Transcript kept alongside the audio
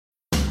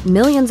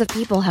Millions of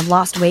people have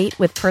lost weight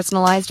with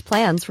personalized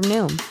plans from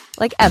Noom.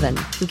 Like Evan,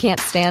 who can't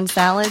stand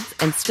salads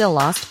and still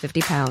lost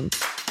 50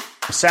 pounds.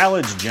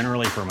 Salads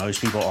generally for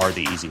most people are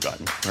the easy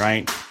button,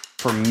 right?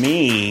 For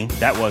me,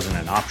 that wasn't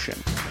an option.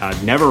 I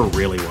never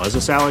really was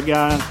a salad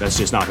guy. That's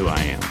just not who I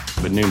am.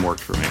 But Noom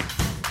worked for me.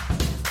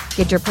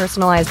 Get your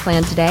personalized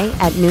plan today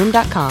at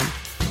Noom.com.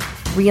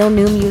 Real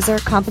Noom user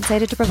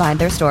compensated to provide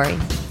their story.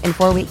 In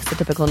 4 weeks, the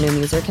typical Noom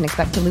user can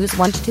expect to lose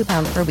 1 to 2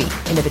 pounds per week.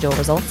 Individual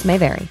results may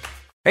vary.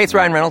 Hey, it's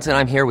Ryan Reynolds, and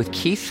I'm here with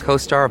Keith,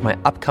 co-star of my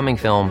upcoming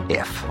film,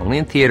 If, only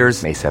in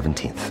theaters May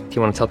 17th. Do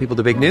you want to tell people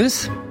the big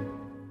news?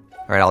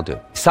 All right, I'll do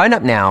it. Sign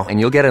up now and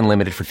you'll get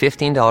unlimited for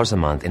 $15 a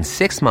month and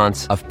 6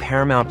 months of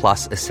Paramount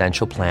Plus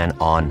Essential Plan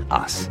on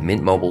us.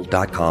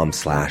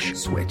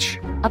 MintMobile.com/switch.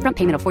 Upfront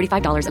payment of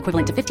 $45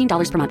 equivalent to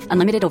 $15 per month.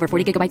 Unlimited over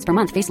 40 gigabytes per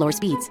month. Face lower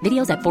speeds.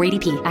 Videos at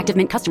 480p. Active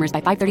Mint customers by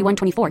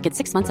 531.24 get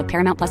 6 months of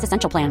Paramount Plus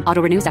Essential Plan.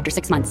 Auto renews after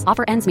 6 months.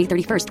 Offer ends May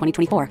 31st,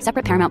 2024.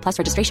 Separate Paramount Plus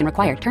registration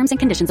required. Terms and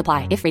conditions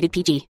apply if rated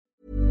PG.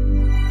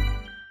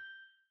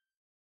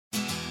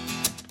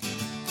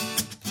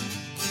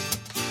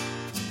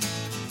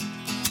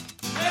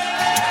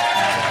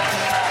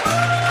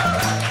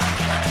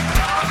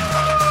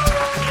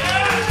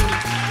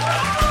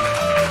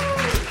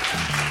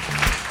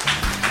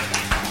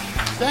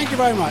 Thank you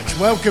very much.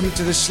 Welcome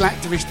to the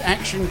Slacktivist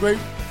Action Group.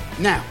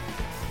 Now,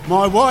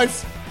 my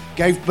wife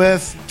gave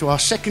birth to our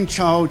second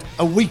child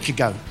a week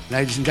ago,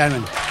 ladies and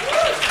gentlemen.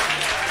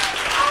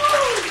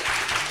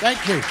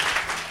 Thank you.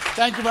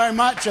 Thank you very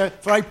much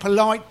for a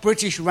polite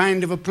British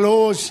round of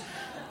applause.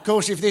 Of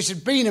course, if this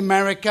had been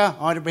America,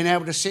 I'd have been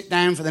able to sit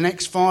down for the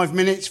next 5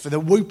 minutes for the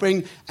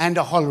whooping and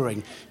the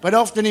hollering. But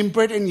often in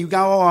Britain, you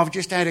go, oh, I've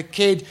just had a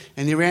kid,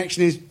 and the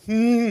reaction is,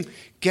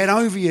 get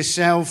over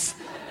yourself.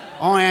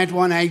 I had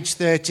one age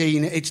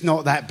 13, it's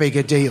not that big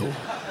a deal.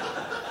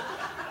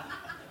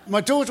 My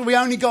daughter, we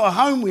only got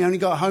her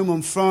home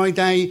on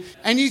Friday.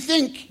 And you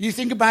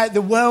think about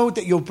the world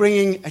that you're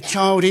bringing a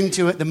child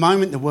into at the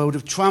moment, the world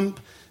of Trump,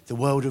 the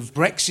world of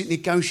Brexit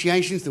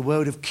negotiations, the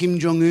world of Kim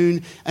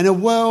Jong-un, and a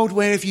world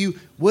where if you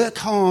work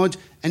hard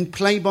and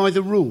play by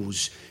the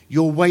rules,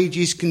 your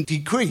wages can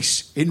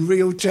decrease in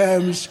real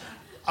terms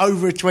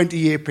over a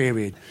 20-year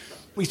period.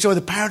 We saw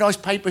the Paradise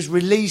Papers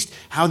released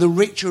how the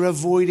rich are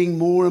avoiding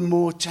more and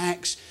more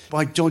tax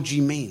by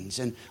dodgy means.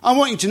 And I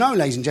want you to know,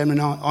 ladies and gentlemen,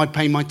 I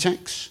pay my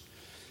tax.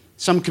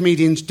 Some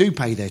comedians do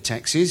pay their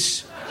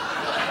taxes.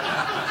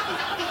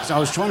 So I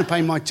was trying to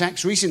pay my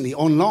tax recently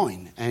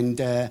online,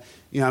 and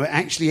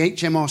actually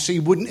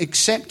HMRC wouldn't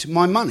accept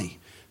my money.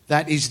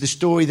 That is the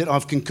story that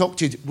I've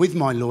concocted with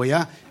my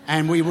lawyer,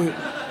 and we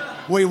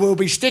will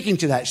be sticking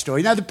to that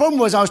story. Now, the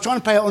problem was I was trying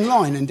to pay it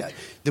online, and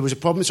there was a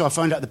problem, so I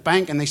phoned out the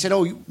bank, and they said,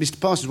 oh, Mr.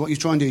 Parsons, what you're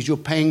trying to do is you're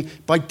paying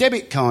by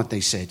debit card,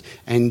 they said.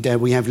 And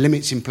we have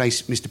limits in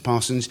place, Mr.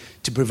 Parsons,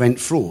 to prevent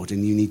fraud,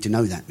 and you need to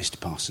know that, Mr.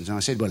 Parsons. And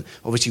I said, well,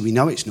 obviously we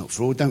know it's not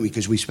fraud, don't we,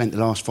 because we spent the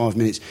last 5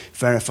 minutes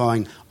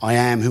verifying I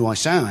am who I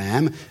say I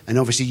am, and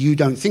obviously you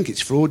don't think it's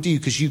fraud, do you,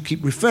 because you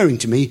keep referring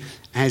to me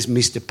as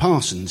Mr.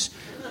 Parsons.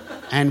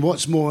 And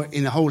what's more,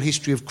 in the whole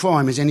history of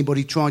crime, has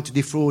anybody tried to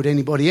defraud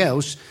anybody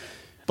else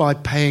by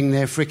paying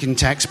their frickin'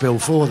 tax bill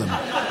for them?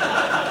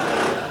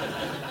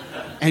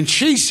 And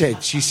she said,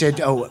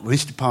 oh,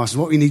 Mr. Parsons,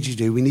 what we need you to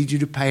do, we need you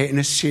to pay it in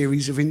a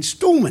series of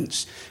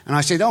instalments. And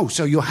I said, oh,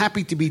 so you're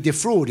happy to be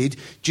defrauded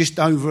just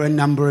over a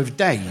number of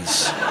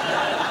days?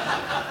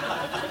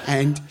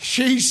 And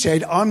she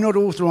said, I'm not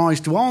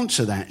authorised to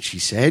answer that, she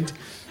said.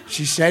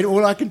 She said,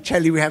 all I can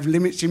tell you, we have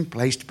limits in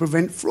place to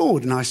prevent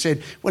fraud. And I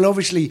said, well,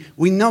 obviously,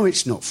 we know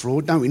it's not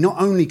fraud, don't we? Not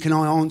only can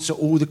I answer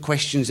all the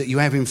questions that you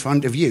have in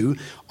front of you,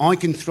 I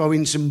can throw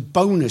in some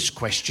bonus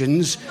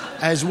questions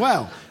as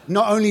well.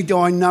 Not only do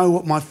I know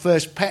what my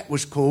first pet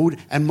was called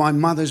and my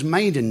mother's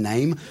maiden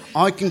name,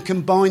 I can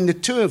combine the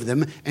two of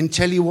them and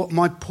tell you what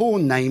my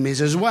porn name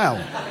is as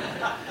well.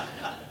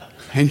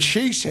 And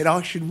she said,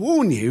 I should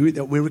warn you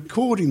that we're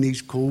recording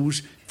these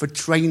calls for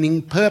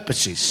training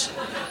purposes.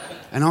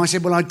 And I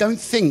said, well, I don't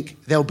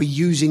think they'll be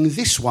using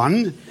this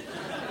one,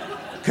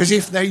 because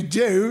if they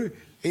do,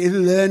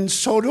 it'll learn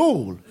sod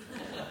all.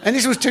 And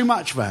this was too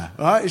much for her,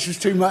 right? This was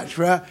too much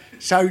for her.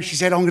 So she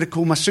said, I'm going to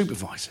call my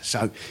supervisor.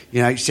 So,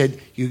 she said,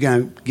 you're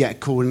going to get a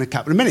call in a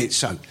couple of minutes.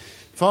 So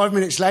 5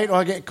 minutes later,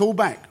 I get a call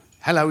back.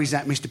 Hello, is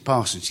that Mr.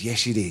 Parsons?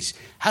 Yes, it is.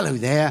 Hello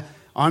there.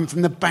 I'm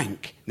from the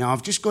bank. Now,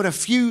 I've just got a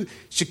few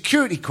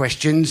security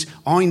questions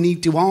I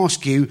need to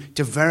ask you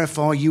to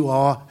verify you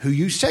are who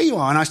you say you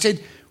are. And I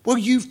said, well,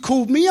 you've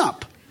called me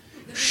up.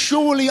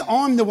 Surely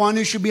I'm the one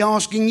who should be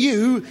asking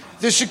you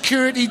the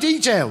security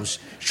details.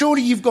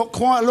 Surely you've got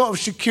quite a lot of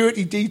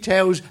security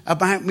details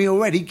about me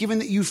already, given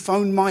that you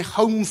phoned my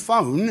home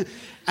phone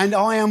and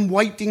I am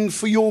waiting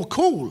for your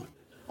call.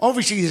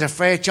 Obviously, there's a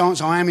fair chance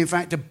I am, in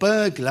fact, a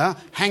burglar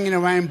hanging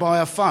around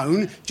by a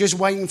phone, just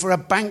waiting for a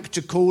bank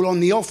to call on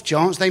the off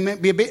chance they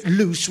might be a bit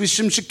loose with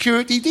some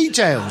security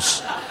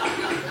details.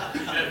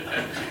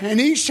 And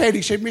he said,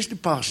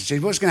 Mr. Parsons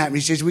said, what's going to happen?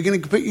 He says, we're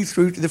going to put you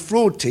through to the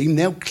fraud team.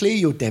 They'll clear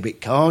your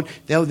debit card.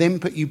 They'll then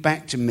put you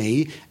back to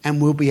me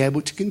and we'll be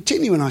able to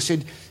continue. And I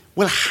said,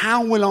 well,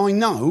 how will I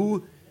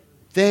know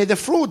they're the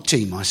fraud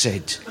team, I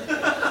said.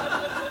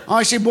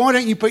 I said, why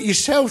don't you put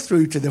yourself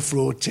through to the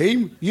fraud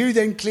team? You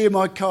then clear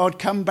my card,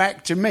 come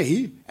back to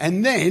me,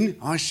 and then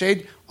I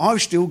said,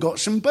 I've still got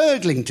some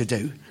burgling to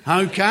do,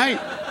 OK?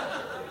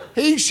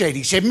 He said,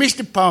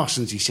 Mr.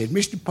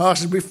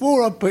 Parsons,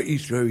 before I put you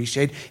through, he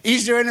said,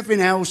 is there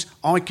anything else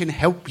I can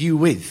help you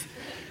with?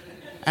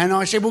 And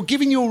I said, well,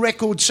 given your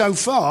record so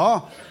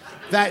far,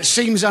 that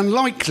seems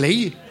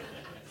unlikely,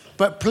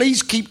 but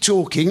please keep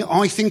talking.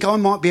 I think I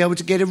might be able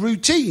to get a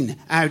routine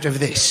out of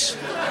this.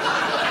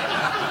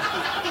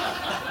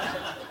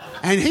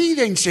 And he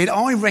then said,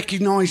 I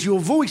recognise your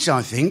voice,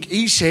 I think.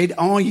 He said,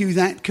 are you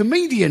that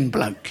comedian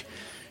bloke?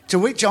 To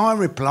which I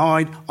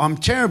replied, I'm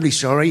terribly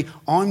sorry,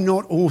 I'm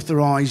not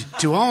authorised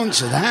to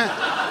answer that.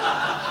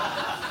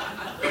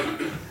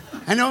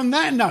 And on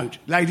that note,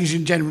 ladies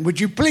and gentlemen,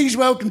 would you please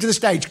welcome to the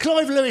stage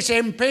Clive Lewis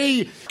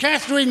MP,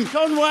 Catherine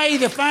Conway,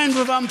 the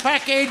founder of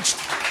Unpackaged,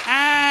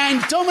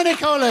 and Dominic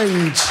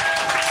Holland.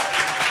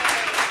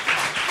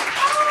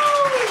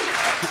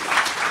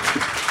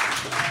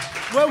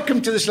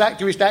 Welcome to the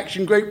Slacktivist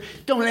Action Group.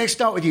 Dominic, let's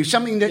start with you.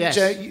 Something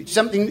that,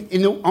 something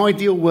in the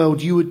ideal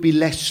world you would be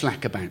less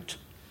slack about.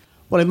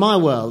 Well, in my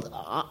world,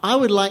 I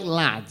would like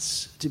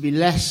lads to be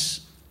less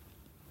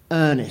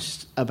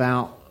earnest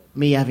about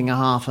me having a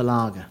half a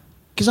lager.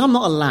 Because I'm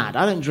not a lad,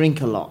 I don't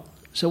drink a lot.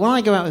 So when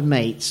I go out with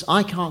mates,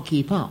 I can't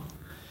keep up.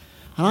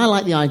 And I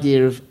like the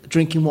idea of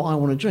drinking what I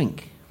want to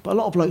drink. But a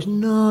lot of blokes,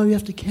 no, you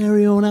have to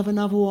carry on, have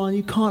another one.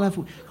 You can't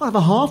have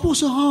a half.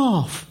 What's a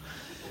half?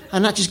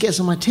 And that just gets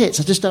on my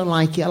tits. I just don't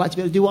like it. I like to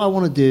be able to do what I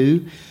want to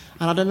do.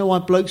 And I don't know why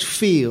blokes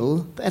feel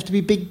they have to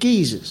be big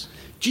geezers.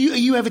 Are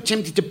you ever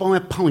tempted to buy a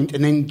pint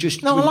and then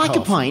just No, I like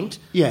half? a pint.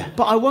 Yeah.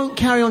 But I won't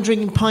carry on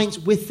drinking pints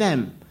with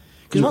them.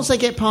 Because once they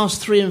get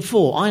past 3 and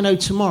 4, I know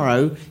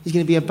tomorrow is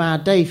going to be a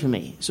bad day for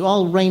me. So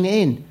I'll rein it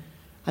in.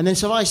 And then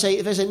so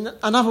if there's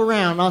another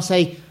round, I'll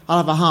say, I'll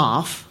have a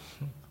half.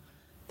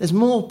 There's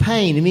more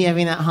pain in me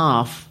having that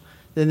half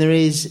than there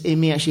is in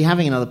me actually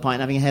having another pint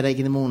and having a headache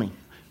in the morning.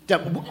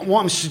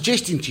 What I'm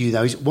suggesting to you,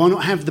 though, is why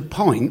not have the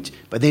pint,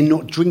 but then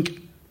not drink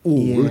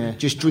all,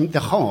 just drink the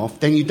half,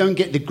 then you don't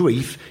get the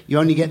grief, you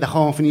only get the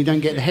half and you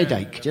don't get the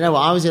headache. Do you know what?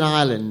 I was in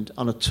Ireland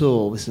on a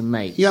tour with some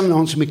mates. You haven't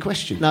answered my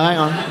question. No, hang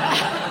on.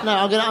 No,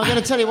 I'm going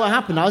to tell you what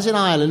happened. I was in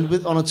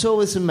Ireland on a tour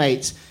with some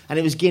mates, and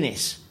it was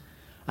Guinness.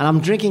 And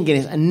I'm drinking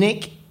Guinness, and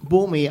Nick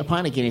bought me a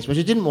pint of Guinness, which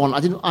I didn't want. I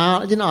didn't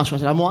ask for it.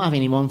 I said, I'm not having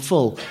any more, I'm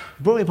full.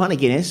 He brought me a pint of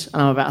Guinness,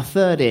 and I'm about a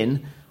third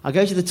in. I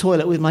go to the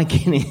toilet with my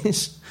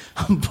Guinness.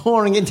 I'm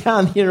pouring it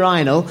down the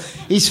urinal.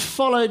 He's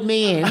followed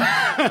me in.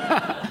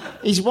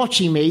 He's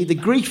watching me. The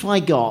grief I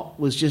got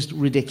was just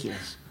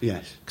ridiculous.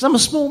 Yes. Because I'm a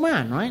small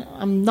man, right?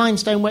 I'm 9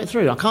 stone wet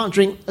through. I can't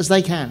drink as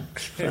they can.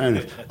 Fair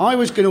enough. I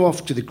was going to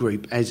offer to the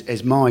group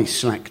as my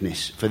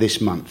slackness for this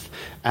month.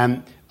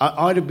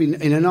 I'd have been,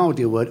 in an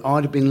ideal world,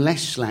 I'd have been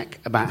less slack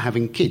about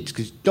having kids,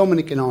 because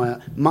Dominic and I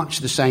are much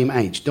the same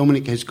age.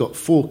 Dominic has got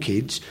 4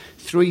 kids,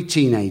 3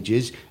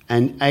 teenagers,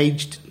 and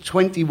aged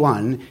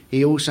 21,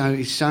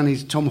 his son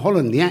is Tom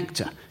Holland, the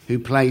actor, who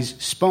plays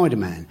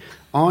Spider-Man.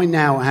 I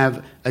now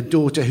have a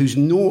daughter who's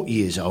 0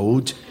 years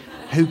old,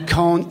 who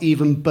can't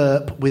even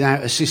burp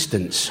without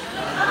assistance.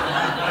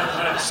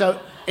 So,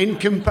 in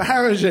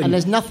comparison... And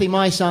there's nothing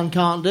my son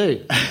can't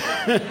do.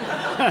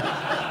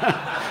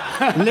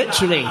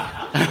 Literally,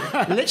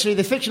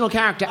 the fictional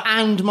character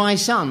and my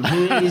son,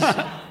 who is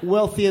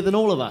wealthier than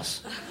all of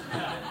us.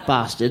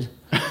 Bastard.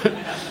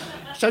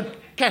 So,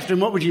 Catherine,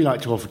 what would you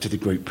like to offer to the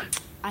group?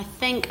 I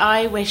think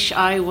I wish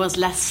I was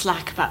less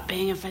slack about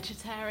being a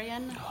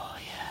vegetarian. Oh,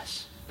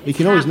 yes. You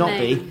can always not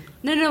be.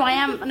 No, I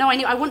am. No,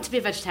 I want to be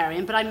a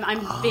vegetarian, but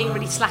I'm being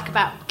really slack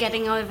about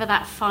getting over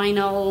that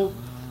final...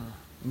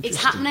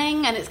 It's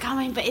happening and it's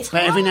coming, but it's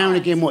hard. But every now and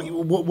again,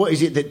 what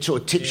is it that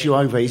sort of tips you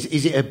over?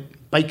 Is it a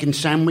bacon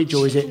sandwich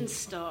or is it... Chicken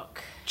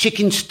stock.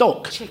 Chicken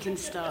stock? Chicken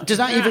stock. Does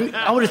that even...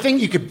 I would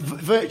think you could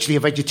virtually a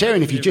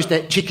vegetarian if you just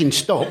ate chicken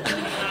stock.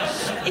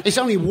 It's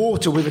only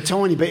water with a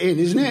tiny bit in,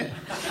 isn't it?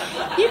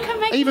 You can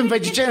make... Even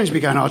vegetarians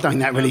be going, I don't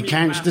think that really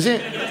counts, does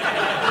it?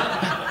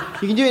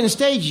 You can do it in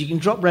stages. You can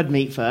drop red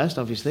meat first,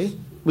 obviously,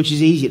 which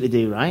is easier to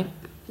do, right?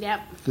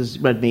 Yep. Because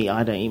red meat,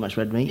 I don't eat much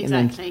red meat.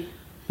 Exactly.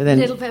 But then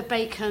a little bit of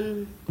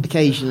bacon.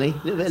 Occasionally. A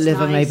little bit of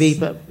liver, nice. maybe,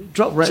 but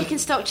drop red... Chicken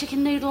stock,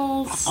 chicken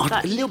noodles.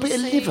 A little bit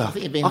of liver.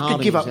 I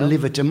could give up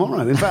liver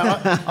tomorrow. In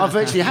fact, I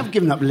virtually have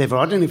given up liver.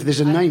 I don't know if there's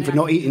a name for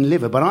not eating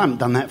liver, but I haven't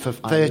done that for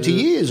 30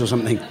 years or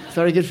something.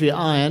 Very good for your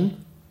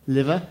iron.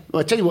 Liver.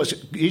 Well, I tell you what,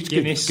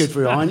 it's good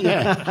for iron,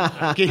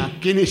 yeah.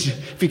 Guinness.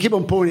 If you keep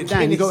on pouring it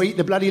down, you've got to eat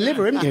the bloody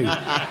liver, haven't you?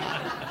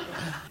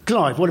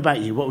 Clive, what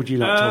about you? What would you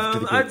like to offer to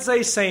the group? I'd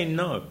say saying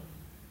no.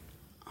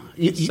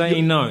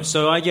 Saying no.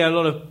 So I get a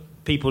lot of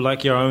people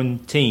like your own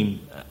team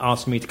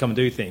ask me to come and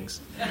do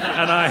things.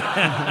 And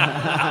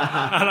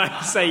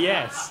I say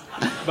yes.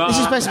 But this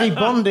is supposed to be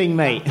bonding,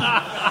 mate.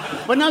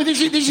 Well, no, this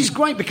is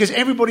great because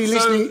everybody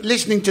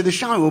listening to the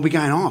show will be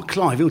going, oh,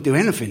 Clive, he'll do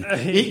anything.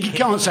 You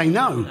can't say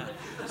no.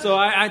 So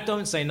I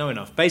don't say no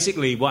enough.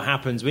 Basically, what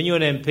happens when you're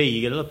an MP,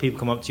 you get a lot of people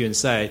come up to you and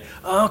say,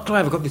 "Oh,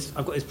 Clive, I've got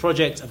this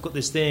project, I've got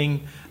this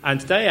thing." And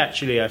today,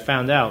 actually, I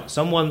found out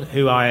someone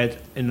who I had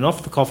in an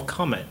off-the-cuff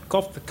comment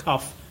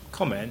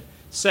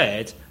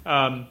said,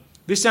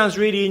 "This sounds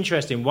really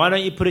interesting. Why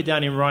don't you put it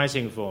down in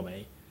writing for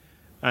me?"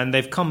 And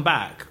they've come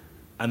back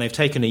and they've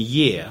taken a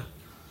year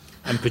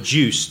and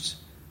produced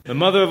the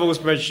mother of all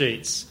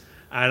spreadsheets.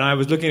 And I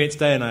was looking at it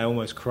today and I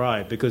almost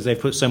cried because they've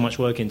put so much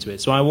work into it.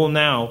 So I will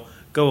now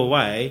go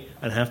away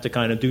and have to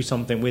kind of do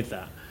something with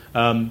that.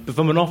 But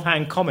from an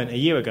offhand comment a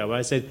year ago,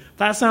 I said,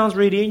 "That sounds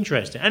really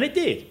interesting." And it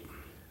did.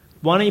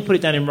 Why don't you put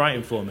it down in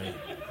writing for me?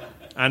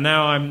 And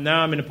now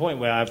I'm in a point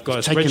where I've got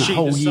a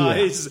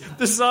spreadsheet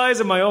the size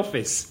of my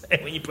office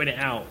when you put it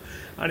out.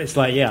 And it's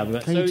like, yeah.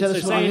 Can you tell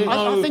us saying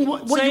no, I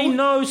think saying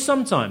no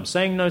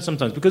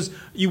sometimes, because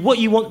what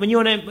you want when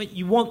you're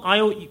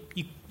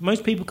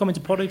most people come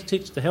into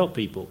politics to help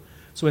people.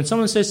 So when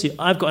someone says to you,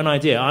 "I've got an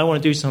idea, I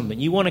want to do something,"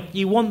 you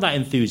want that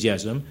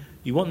enthusiasm.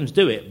 You want them to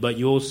do it, but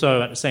you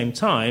also, at the same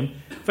time,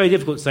 very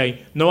difficult to say,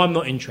 "No, I'm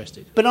not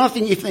interested." But I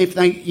think if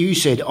you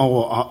said,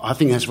 "Oh, I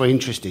think that's very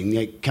interesting,"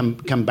 they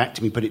come back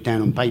to me, put it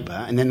down on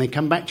paper, and then they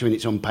come back to you and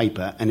it's on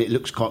paper and it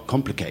looks quite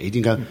complicated,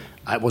 you go,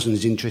 "That wasn't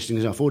as interesting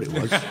as I thought it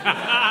was."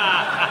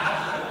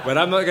 But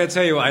I'm not going to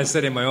tell you what I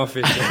said in my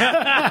office.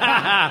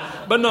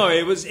 But no,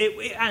 it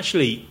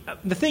actually,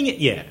 the thing,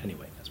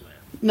 anyway, that's what I am.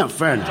 No,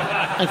 fair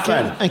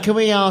enough. And can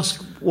we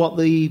ask what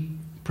the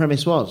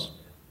premise was?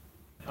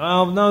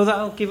 Oh, no,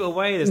 that'll give it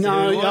away. We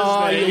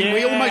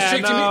almost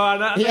tricked him.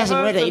 He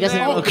hasn't read it. He doesn't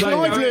have a clue.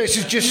 Clive Lewis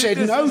has just said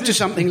no to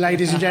something,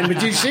 ladies and gentlemen.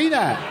 Did you see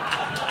that?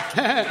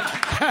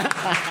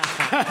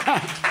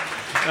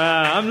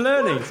 I'm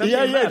learning.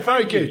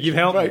 Very good. You've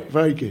helped me.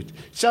 Very good.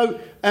 So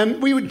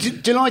we were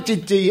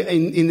delighted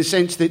in the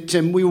sense that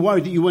we were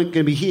worried that you weren't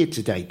going to be here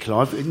today,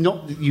 Clive.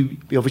 Not that you,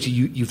 obviously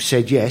you've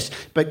said yes,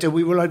 but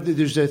we were worried that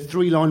there's a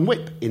 3-line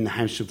whip in the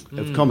House of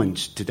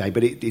Commons today,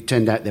 but it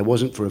turned out there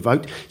wasn't for a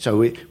vote, so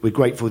we're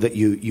grateful that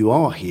you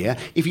are here.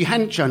 If you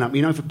hadn't shown up,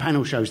 for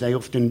panel shows they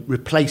often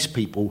replace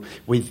people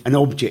with an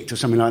object or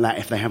something like that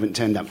if they haven't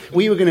turned up.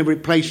 We were going to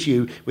replace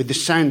you with the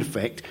sound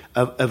effect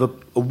of a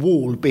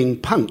wall being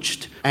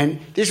punched,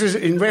 and this was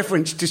in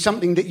reference to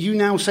something that you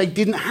now say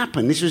didn't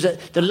happen. This was at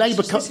the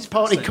Labour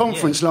Party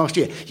conference last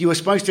year. You were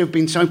supposed to have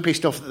been so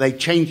pissed off that they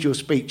changed your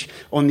speech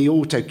on the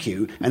auto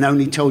cue and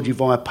only told you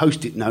via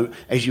post-it note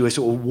as you were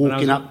sort of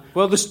walking up.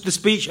 Well, the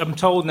speech, I'm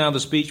told now the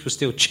speech was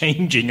still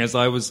changing as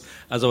I was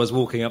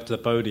walking up to the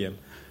podium.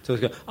 So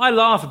I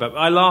laugh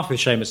with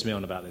Seamus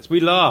Milne about this. We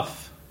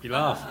laugh. We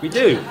laugh. We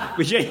do.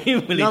 We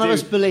genuinely do. None of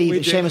us believe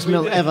that Seamus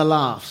Milne ever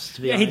laughs,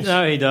 to be honest. He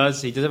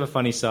does. He does have a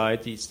funny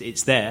side.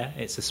 It's there.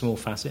 It's a small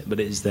facet, but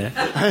it is there.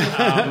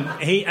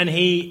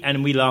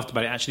 And we laughed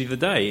about it actually the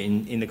other day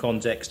in the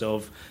context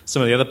of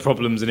some of the other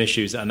problems and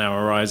issues that are now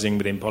arising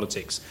within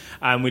politics.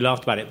 And we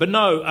laughed about it. But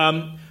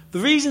no, the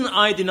reason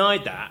I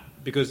denied that,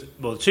 because,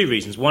 well, 2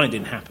 reasons. One, it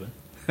didn't happen.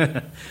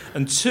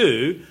 And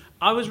 2,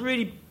 I was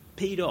really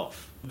peed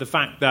off. The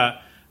fact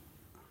that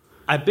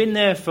I've been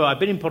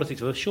in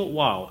politics for a short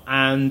while,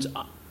 and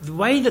the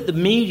way that the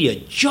media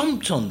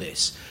jumped on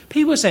this,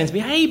 people were saying to me,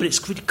 "Hey, but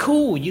it's really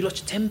cool, you lost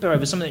your temper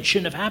over something that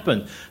shouldn't have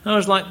happened." And I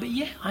was like, "But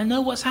yeah, I know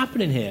what's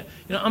happening here.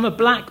 I'm a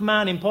black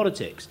man in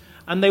politics."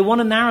 And they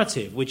want a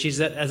narrative, which is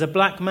that as a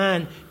black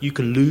man, you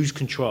can lose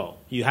control.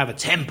 You have a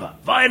temper,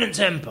 violent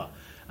temper.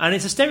 And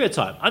it's a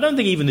stereotype. I don't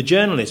think even the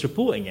journalists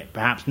reporting it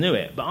perhaps knew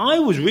it, but I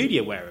was really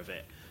aware of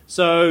it.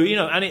 So,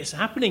 and it's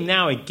happening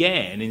now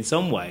again in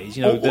some ways.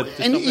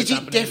 And is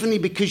it definitely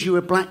because you're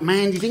a black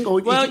man, do you think? Or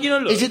well,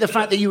 is it the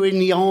fact that you were in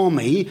the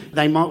army,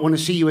 they might want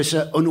to see you as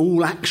an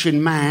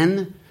all-action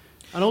man?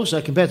 And also,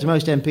 compared to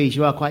most MPs,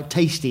 you are quite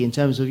tasty in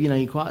terms of,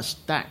 you're quite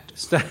stacked.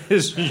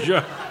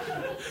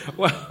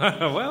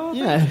 Well,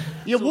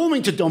 you're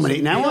warming to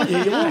Dominic now, aren't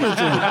you? You're warming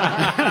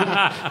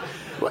to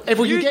if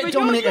we can get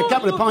Dominic a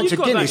couple of pints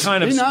of Guinness, who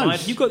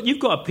knows? You've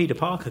got a Peter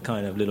Parker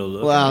kind of little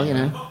look.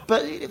 Well,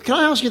 But can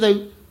I ask you,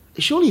 though,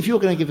 surely if you're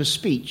going to give a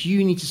speech,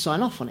 you need to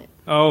sign off on it.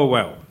 Oh,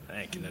 well.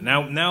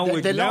 Now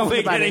they're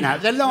laughing about it now.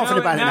 They're laughing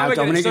about it now,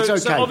 Dominic. It's okay.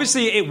 So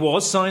obviously it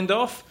was signed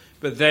off,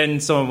 but then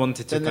someone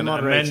wanted to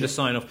amend the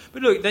sign off.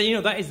 But look,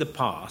 that is the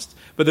past.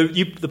 But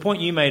the point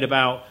you made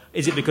about,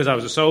 is it because I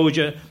was a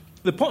soldier?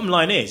 The bottom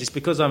line is, it's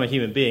because I'm a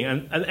human being,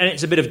 and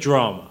it's a bit of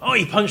drama. Oh,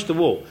 he punched the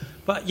wall.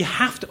 But you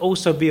have to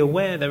also be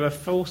aware there are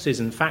forces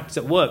and facts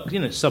at work,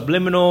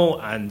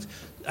 subliminal and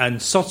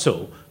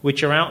subtle,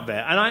 which are out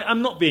there. And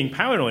I'm not being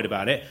paranoid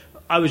about it.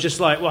 I was just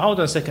like, well, hold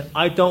on a second.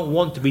 I don't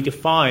want to be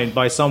defined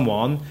by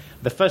someone.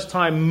 The first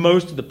time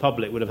most of the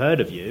public would have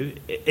heard of you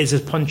is as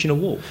punching a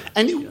wall.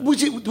 And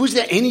was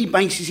there any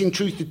basis in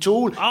truth at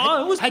all? Were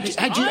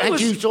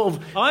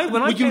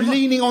you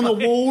leaning on the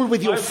wall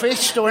with your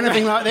fist or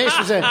anything like this?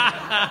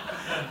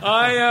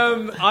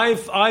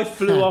 I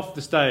flew off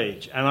the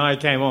stage and I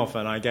came off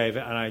and I gave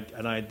it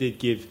and I did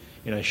give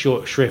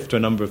short shrift to a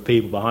number of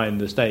people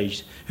behind the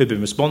stage who'd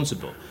been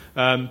responsible.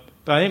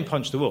 But I didn't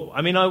punch the wall.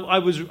 I mean, I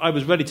was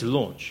ready to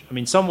launch. I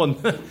mean,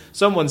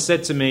 someone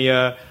said to me,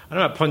 I don't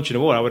know about punching the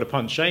wall. I would have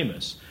punched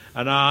Seamus.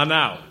 And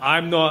now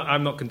I'm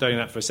not condoning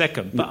that for a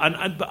second. But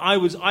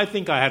I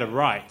think I had a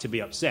right to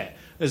be upset.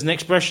 There's an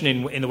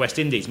expression in the West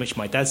Indies, which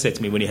my dad said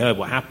to me when he heard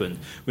what happened,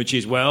 which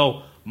is,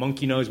 well,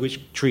 monkey knows which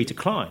tree to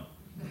climb.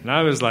 And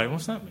I was like,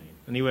 what's that mean?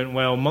 And he went,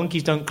 well,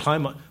 monkeys don't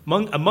climb up.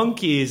 A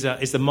monkey is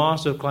the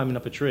master of climbing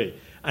up a tree.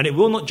 And it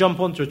will not jump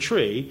onto a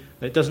tree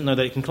that it doesn't know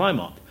that it can climb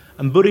up.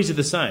 And bullies are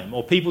the same,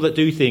 or people that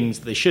do things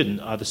that they shouldn't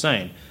are the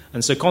same.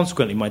 And so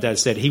consequently, my dad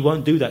said, he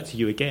won't do that to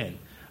you again.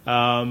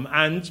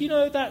 And,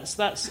 that's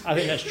I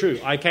think that's true.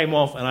 I came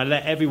off and I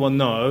let everyone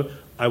know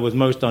I was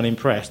most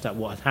unimpressed at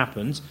what had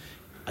happened.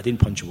 I didn't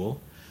punch a wall.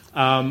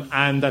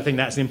 And I think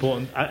that's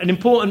an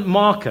important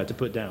marker to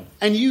put down.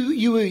 And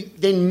you were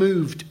then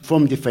moved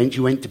from defence,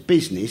 you went to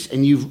business,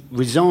 and you've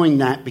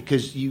resigned that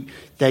because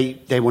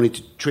they wanted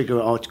to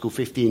trigger Article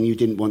 50 and you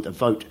didn't want to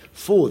vote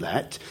for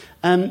that.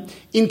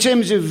 In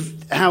terms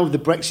of how the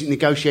Brexit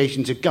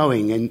negotiations are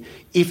going, and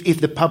if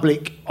the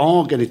public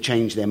are going to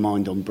change their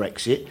mind on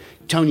Brexit,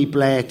 Tony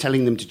Blair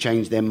telling them to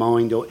change their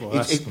mind, or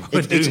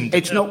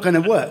it's not going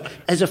to work.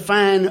 As a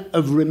fan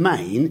of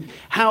Remain,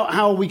 how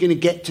are we going to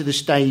get to the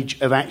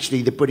stage of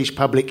actually the British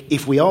public,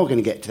 if we are going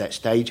to get to that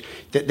stage,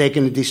 that they're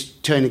going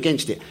to turn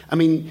against it? I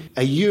mean,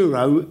 a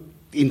euro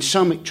in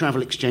some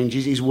travel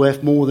exchanges is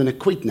worth more than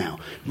 £1 now.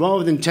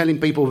 Rather than telling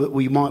people that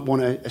we might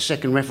want a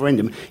second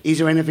referendum, is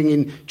there anything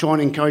in trying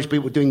to encourage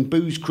people doing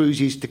booze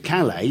cruises to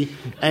Calais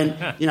and,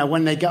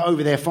 when they get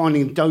over there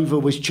finding Dover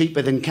was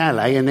cheaper than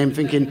Calais and then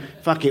thinking,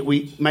 fuck it,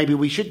 maybe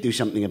we should do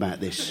something about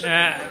this?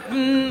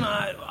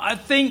 I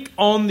think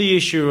on the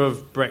issue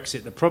of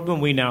Brexit, the problem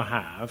we now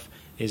have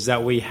is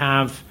that we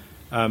have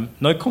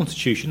no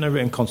constitution, no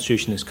written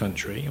constitution in this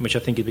country, which I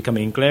think is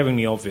becoming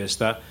glaringly obvious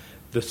that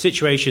the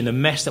situation, the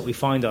mess that we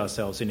find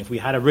ourselves in, if we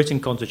had a written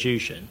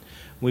constitution,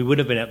 there would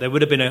have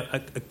been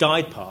a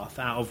guide path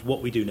out of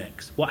what we do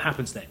next, what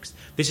happens next.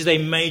 This is a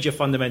major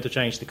fundamental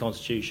change to the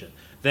constitution.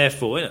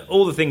 Therefore,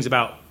 all the things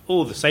about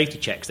all the safety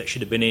checks that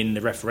should have been in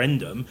the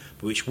referendum,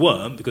 but which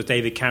weren't, because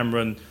David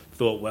Cameron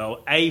thought,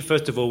 well,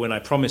 first of all, when I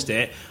promised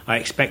it, I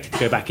expected to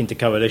go back into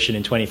coalition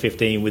in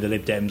 2015 with the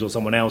Lib Dems or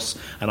someone else,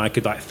 and I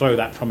could throw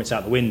that promise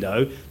out the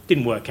window.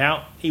 Didn't work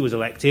out. He was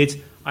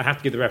elected. I have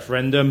to give the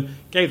referendum.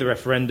 Gave the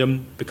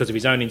referendum because of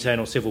his own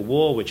internal civil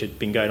war, which had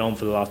been going on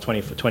for the last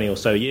 20 or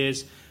so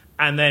years,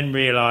 and then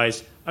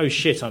realised, oh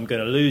shit, I'm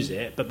going to lose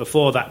it. But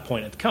before that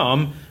point had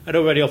come, I'd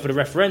already offered a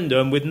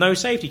referendum with no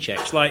safety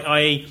checks, like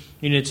i.e.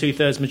 you need a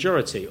 2/3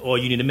 majority, or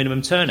you need a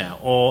minimum turnout,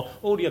 or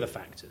all the other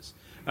factors.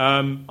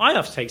 I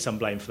have to take some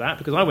blame for that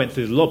because I went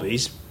through the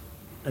lobbies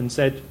and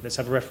said, let's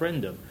have a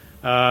referendum.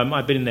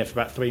 I've been in there for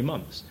about 3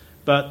 months.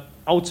 But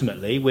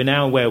ultimately, we're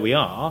now where we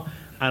are.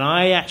 And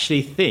I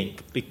actually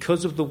think,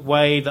 because of the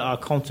way that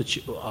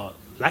our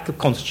lack of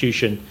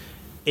constitution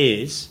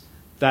is,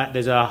 that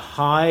there's a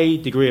high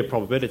degree of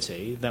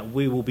probability that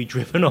we will be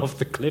driven off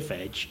the cliff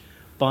edge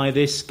by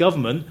this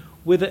government,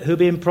 with it, who are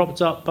being propped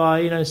up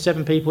by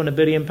 7 people and £1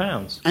 billion.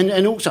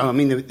 And also, I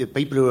mean, the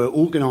people who are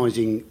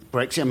organising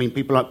Brexit, I mean,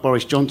 people like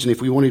Boris Johnson,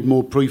 if we wanted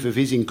more proof of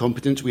his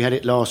incompetence, we had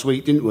it last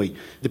week, didn't we?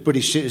 The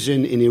British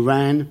citizen in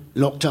Iran,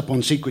 locked up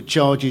on secret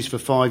charges for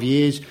 5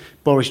 years.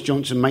 Boris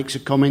Johnson makes a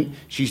comment.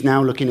 She's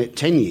now looking at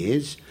 10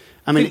 years.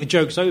 I think the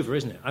joke's over,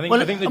 isn't it? I think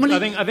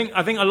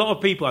a lot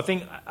of people. I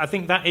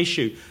think that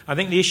issue. I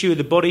think the issue of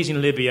the bodies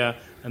in Libya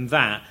and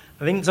that.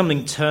 I think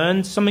something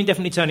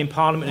definitely turned in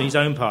Parliament and his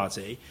own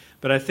party.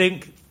 But I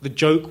think the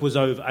joke was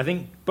over. I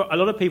think a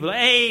lot of people are,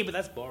 hey, but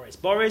that's Boris.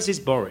 Boris is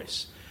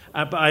Boris.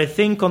 But I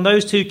think on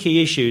those 2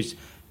 key issues,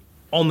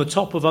 on the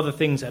top of other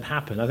things that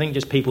happened, I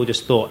think people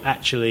just thought,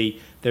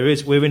 actually,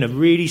 we're in a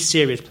really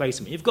serious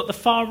place. You've got the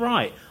far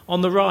right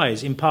on the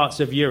rise in parts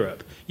of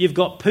Europe. You've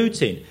got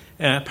Putin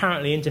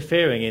apparently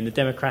interfering in the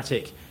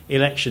democratic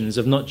elections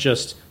of not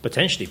just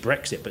potentially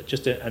Brexit, but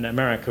just in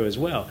America as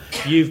well.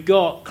 You've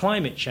got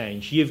climate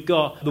change. You've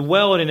got the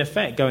world, in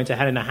effect, going to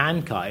hell in a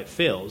handcart, it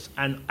feels.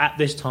 And at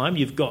this time,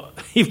 you've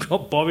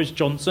got Boris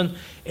Johnson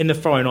in the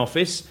Foreign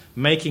Office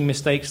making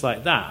mistakes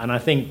like that. And I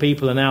think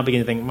people are now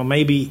beginning to think, well,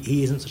 maybe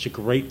he isn't such a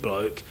great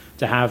bloke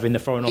to have in the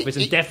Foreign Office,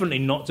 and definitely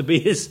not to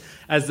be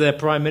as the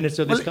Prime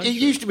Minister of this country.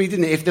 It used to be,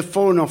 didn't it, if the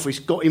Foreign Office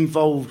got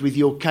involved with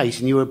your case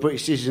and you were a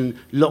British citizen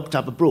locked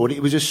up abroad, it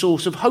was a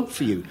source of hope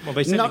for you.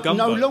 Well,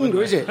 no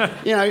longer, is it?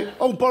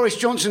 Boris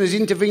Johnson has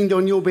intervened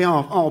on your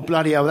behalf. Oh,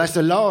 bloody hell, that's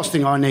the last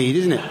thing I need,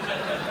 isn't it?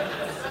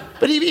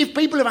 But if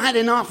people have had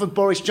enough of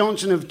Boris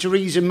Johnson, of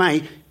Theresa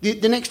May,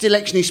 the next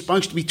election is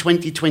supposed to be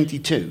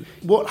 2022.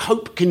 What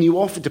hope can you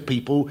offer to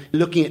people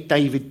looking at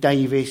David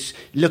Davis,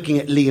 looking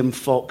at Liam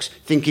Fox,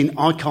 thinking,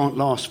 I can't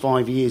last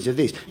 5 years of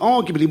this?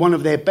 Arguably one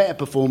of their better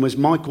performers,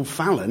 Michael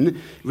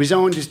Fallon,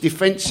 resigned as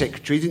Defence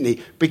Secretary, didn't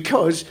he?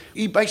 Because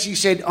he basically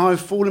said,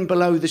 I've fallen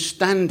below the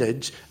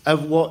standards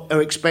of what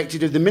are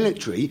expected of the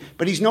military,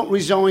 but he's not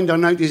resigned, I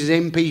notice, as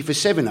MP for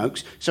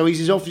Sevenoaks, so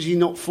he's obviously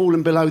not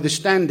fallen below the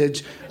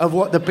standards of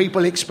what the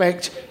people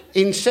expect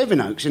in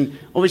Sevenoaks. And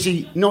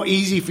obviously not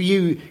easy for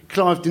you,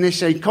 Clive, to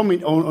necessarily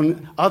comment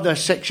on other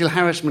sexual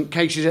harassment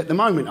cases at the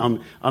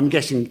moment, I'm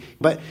guessing.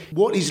 But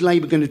what is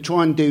Labour going to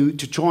try and do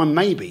to try and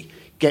maybe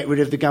get rid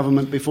of the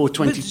government before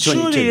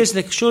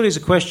 2022? Surely there's a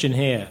question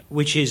here,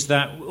 which is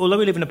that although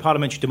we live in a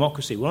parliamentary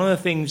democracy, one of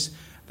the things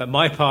that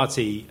my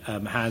party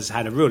has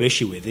had a real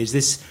issue with is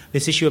this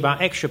issue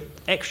about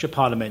extra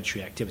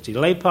parliamentary activity. The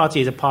Labour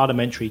Party is a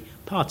parliamentary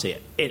party.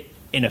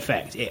 In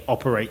effect, it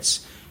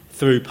operates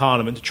through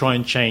Parliament to try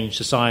and change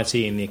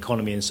society and the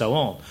economy and so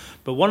on.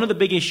 But one of the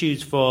big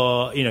issues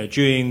for,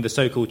 during the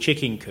so-called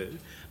chicken coup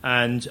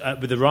and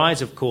with the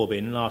rise of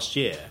Corbyn last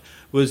year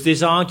was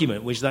this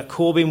argument, which that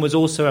Corbyn was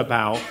also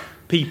about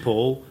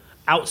people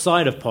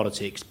outside of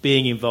politics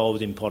being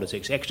involved in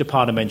politics, extra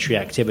parliamentary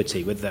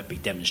activity, whether that be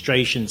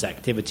demonstrations,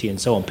 activity,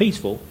 and so on,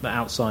 peaceful, but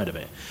outside of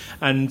it.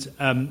 And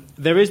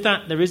there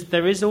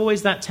is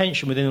always that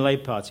tension within the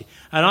Labour Party.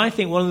 And I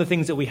think one of the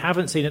things that we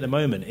haven't seen at the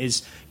moment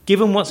is,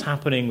 given what's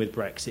happening with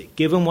Brexit,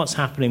 given what's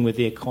happening with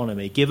the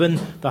economy, given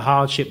the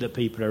hardship that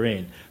people are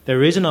in,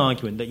 there is an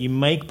argument that you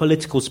make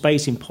political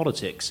space in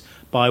politics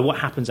by what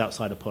happens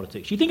outside of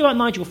politics. You think about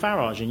Nigel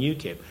Farage and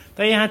UKIP.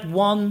 They had 2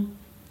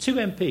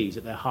 MPs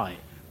at their height,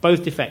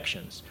 both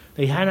defections.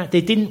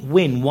 They didn't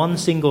win one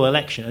single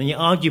election, and yet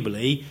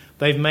arguably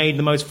they've made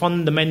the most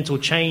fundamental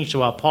change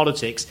to our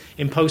politics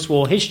in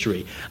post-war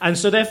history. And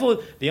so therefore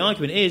the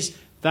argument is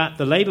that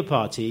the Labour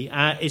Party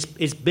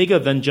is bigger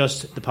than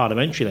just the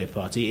Parliamentary Labour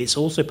Party. It's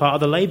also part of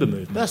the Labour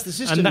movement. That's the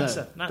system,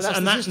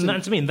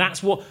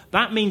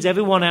 that means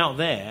everyone out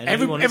there...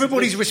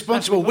 Everybody's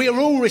responsible. We are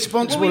all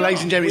responsible,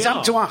 ladies and gentlemen. It's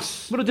up to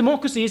us. But a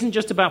democracy isn't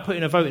just about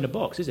putting a vote in a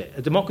box, is it?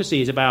 A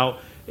democracy is about...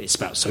 It's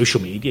about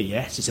social media,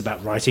 yes. It's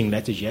about writing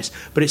letters, yes.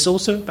 But it's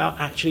also about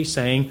actually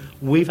saying,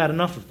 we've had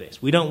enough of this.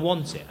 We don't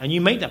want it. And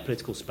you make that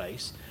political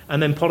space,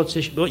 and then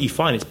what you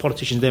find is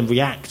politicians then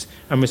react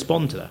and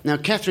respond to that. Now,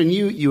 Catherine,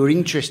 you were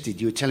interested.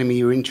 You were telling me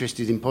you were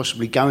interested in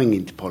possibly going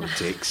into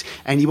politics,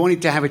 and you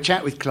wanted to have a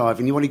chat with Clive,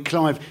 and you wanted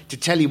Clive to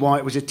tell you why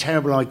it was a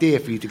terrible idea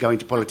for you to go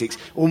into politics,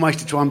 almost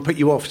to try and put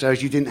you off so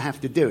as you didn't have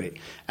to do it.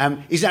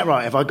 Is that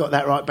right? Have I got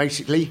that right,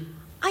 basically?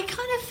 I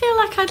kind of feel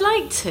like I'd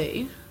like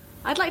to.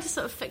 I'd like to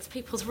sort of fix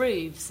people's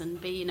roofs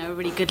and be, a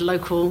really good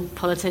local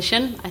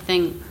politician. I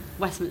think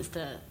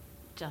Westminster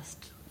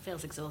just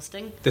feels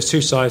exhausting. There's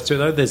 2 sides to it,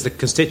 though. There's the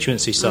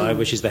constituency side,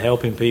 which is the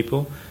helping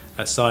people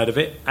side of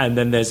it, and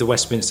then there's the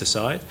Westminster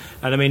side.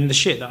 And, I mean, the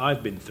shit that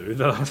I've been through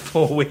the last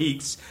 4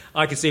 weeks,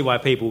 I can see why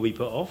people would be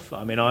put off.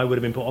 I mean, I would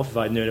have been put off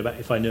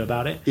if I knew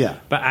about it. Yeah.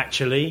 But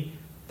actually,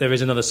 there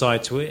is another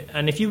side to it.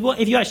 And if you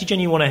actually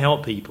genuinely want to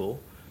help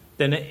people,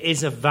 then it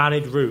is a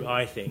valid route,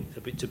 I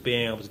think, to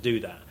being able to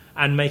do that.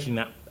 And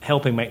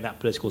helping make that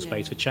political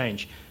space for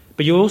change.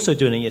 But you're also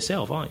doing it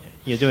yourself, aren't you?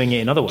 You're doing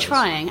it in other ways.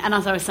 Trying. And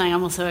as I was saying,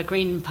 I'm also a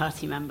Green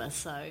Party member,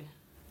 so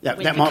with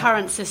the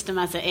current system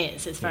as it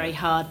is, it's very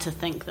hard to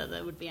think that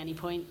there would be any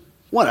point.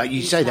 Well,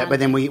 you say that, but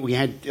then we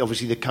had,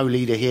 obviously, the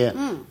co-leader here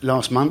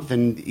last month,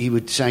 and he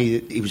would say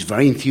that he was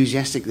very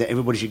enthusiastic that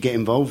everybody should get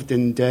involved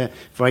and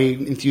very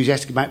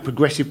enthusiastic about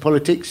progressive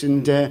politics.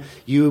 And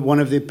you were one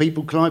of the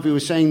people, Clive, who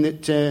was saying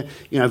that,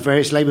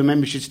 various Labour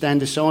members should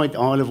stand aside,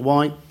 Isle of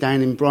Wight,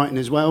 down in Brighton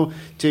as well,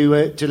 to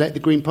let the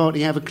Green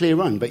Party have a clear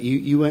run. But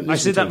you weren't listening. I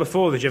said that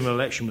before the general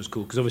election was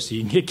called, because obviously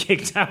you can get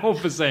kicked out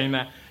for saying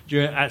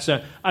that.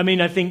 So, I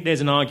mean, I think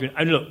there's an argument.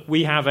 And look,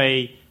 we have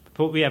a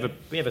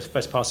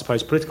first past the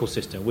post political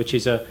system, which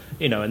is a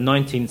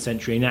 19th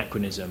century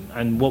anachronism,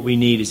 and what we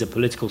need is a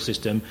political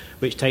system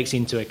which takes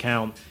into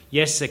account,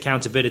 yes,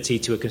 accountability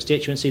to a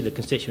constituency, the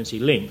constituency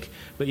link,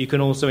 but you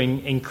can also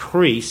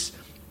increase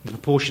the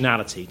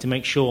proportionality to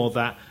make sure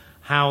that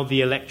how the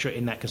electorate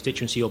in that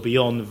constituency or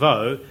beyond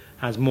vote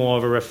has more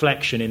of a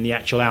reflection in the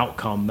actual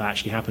outcome that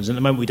actually happens. And at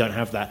the moment we don't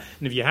have that.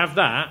 And if you have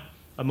that,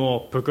 a more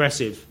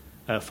progressive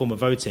form of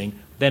voting,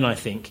 then I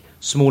think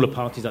smaller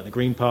parties like the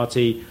Green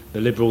Party,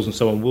 the Liberals and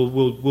so on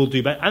will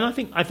do better. And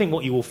I think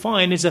what you will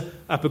find is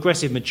a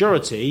progressive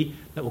majority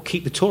that will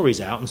keep the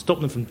Tories out and stop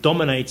them from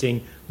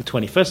dominating the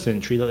 21st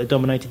century that they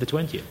dominated the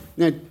 20th.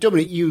 Now,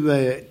 Dominic, you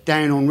were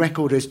down on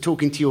record as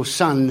talking to your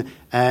son,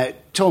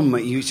 Tom.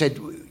 You said,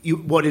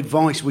 what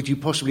advice would you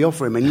possibly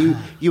offer him? And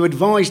you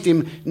advised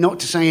him not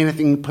to say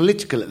anything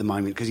political at the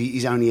moment because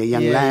he's only a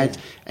young lad.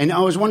 And I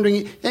was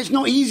wondering, that's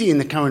not easy in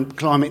the current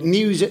climate.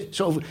 News,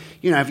 sort of,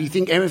 if you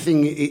think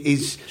everything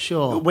is...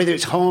 Sure. Whether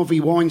it's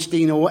Harvey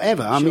Weinstein or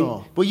whatever. I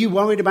mean, were you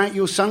worried about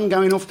your son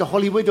going off to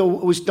Hollywood, or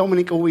was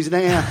Dominic always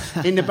there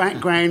in the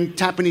background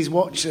tapping his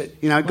watch at,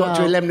 got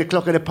to 11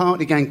 o'clock at a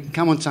party going,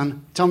 come on,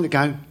 son, time to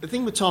go? The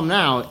thing with Tom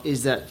now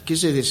is that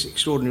because of this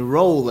extraordinary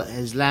role that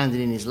has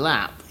landed in his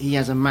lap, he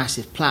has a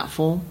massive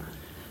platform.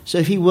 So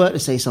if he were to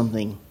say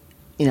something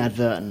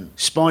inadvertent...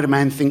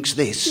 Spider-Man thinks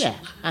this. Yeah,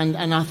 and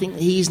I think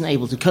he isn't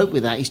able to cope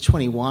with that. He's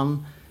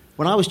 21.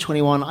 When I was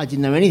 21, I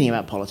didn't know anything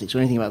about politics or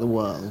anything about the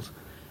world.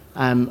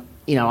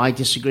 I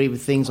disagree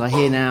with things I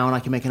hear now and I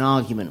can make an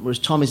argument, whereas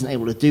Tom isn't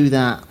able to do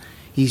that.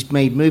 He's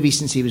made movies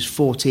since he was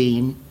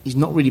 14. He's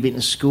not really been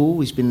to school.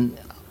 He's been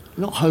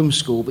not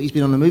homeschooled, but he's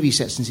been on a movie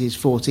set since he was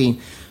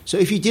 14. So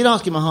if you did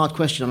ask him a hard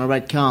question on a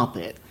red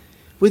carpet,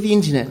 with the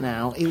internet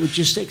now, it would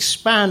just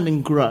expand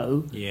and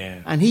grow.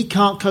 Yeah. And he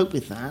can't cope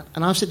with that.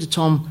 And I've said to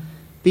Tom,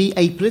 be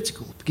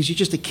apolitical, because you're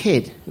just a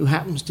kid who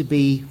happens to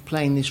be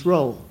playing this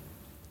role.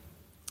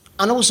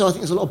 And also, I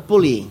think there's a lot of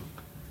bullying.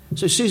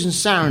 So Susan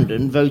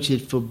Sarandon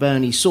voted for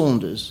Bernie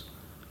Sanders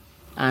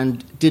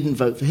and didn't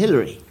vote for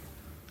Hillary.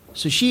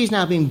 So she is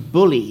now being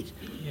bullied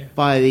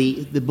by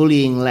the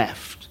bullying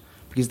left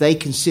because they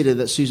consider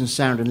that Susan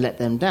Sarandon let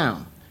them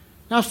down.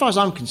 Now, as far as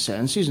I'm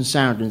concerned, Susan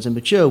Sarandon is a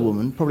mature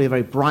woman, probably a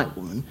very bright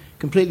woman,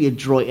 completely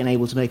adroit and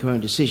able to make her own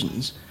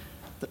decisions.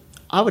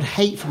 I would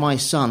hate for my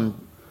son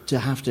to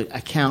have to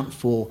account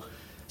for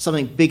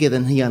something bigger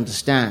than he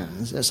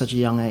understands at such a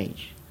young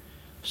age.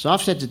 So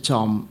I've said to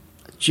Tom,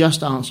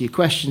 just answer your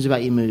questions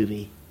about your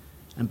movie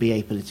and be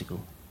apolitical.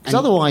 Because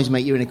otherwise,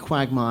 mate, you're in a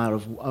quagmire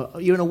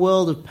you're in a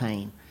world of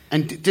pain.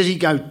 And does he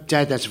go,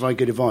 Dad, that's very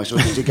good advice, or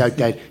does he go,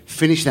 Dad,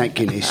 finish that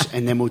Guinness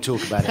and then we'll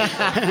talk about it?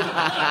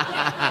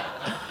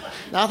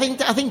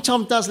 I think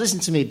Tom does listen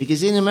to me,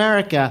 because in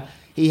America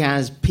he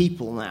has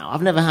people now.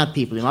 I've never had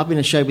people. I've been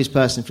a showbiz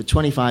person for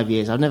 25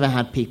 years. I've never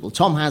had people.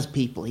 Tom has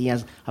people. He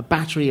has a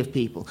battery of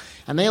people,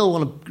 and they all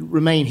want to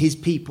remain his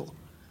people.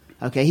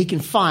 Okay, he can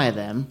fire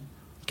them.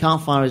 He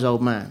can't fire his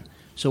old man.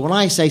 So when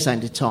I say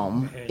something to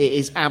Tom, it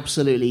is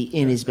absolutely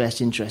in his best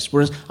interest.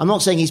 Whereas I'm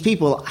not saying his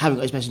people haven't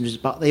got his best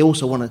interest, but they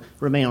also want to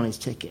remain on his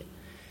ticket.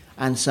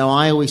 And so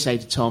I always say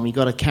to Tom, you've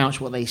got to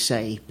couch what they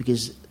say,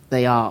 because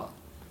they are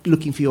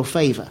looking for your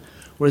favour.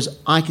 Whereas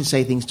I can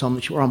say things, Tom,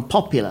 which are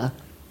unpopular,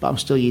 but I'm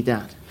still your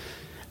dad.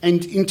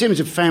 And in terms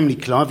of family,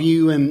 Clive,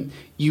 you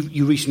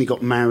recently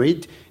got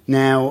married.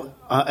 Now,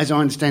 as I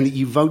understand it,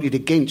 you voted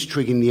against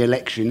triggering the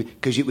election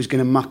because it was going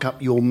to muck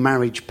up your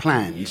marriage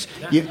plans.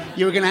 You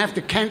were going to have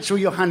to cancel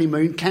your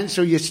honeymoon,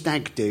 cancel your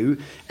stag do.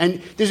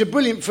 And there's a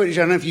brilliant footage,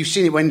 I don't know if you've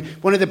seen it, when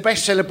one of the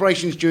best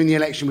celebrations during the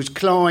election was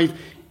Clive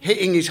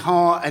hitting his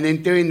heart and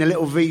then doing the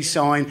little V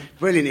sign.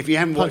 Brilliant. If you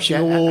haven't watched it...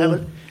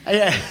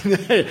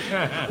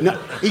 No,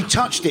 he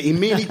touched it. He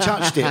merely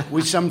touched it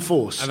with some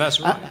force. And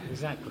that's right,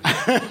 exactly.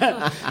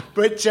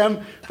 But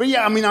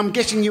yeah, I mean, I'm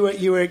guessing you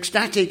were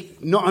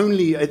ecstatic not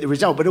only at the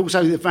result, but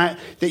also the fact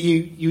that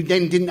you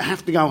then didn't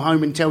have to go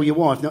home and tell your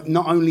wife.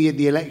 Not only had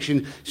the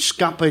election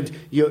scuppered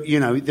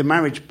the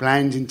marriage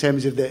plans in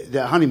terms of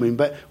the honeymoon,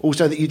 but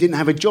also that you didn't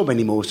have a job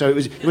anymore. So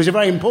it was a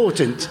very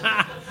important.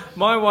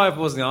 My wife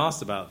wasn't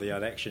asked about the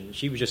election.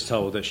 She was just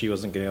told that she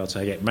wasn't going to be able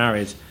to get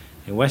married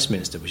in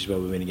Westminster, which is where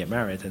we were going to get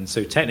married. And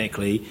so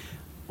technically,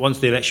 once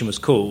the election was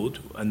called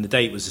and the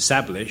date was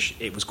established,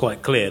 it was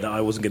quite clear that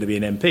I wasn't going to be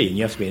an MP, and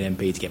you have to be an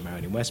MP to get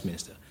married in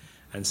Westminster.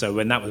 And so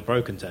when that was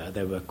broken to her,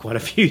 there were quite a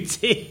few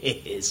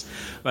tears.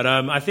 But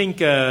I think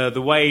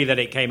the way that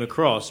it came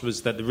across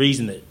was that the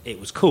reason that it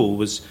was cool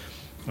was,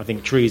 I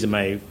think Theresa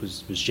May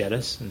was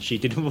jealous, and she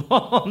didn't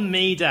want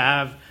me to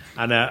have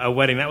a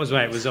wedding. That was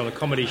why it was on a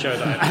comedy show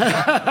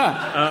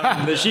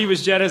that she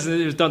was jealous,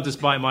 and it was done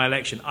despite my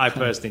election. I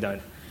personally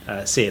don't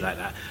see it like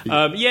that.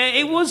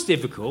 It was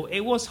difficult.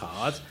 It was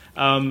hard.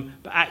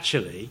 But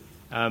actually,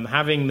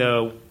 having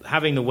the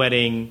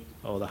wedding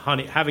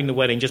having the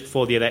wedding just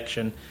before the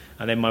election,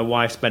 and then my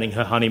wife spending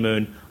her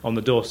honeymoon on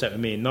the doorstep with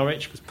me in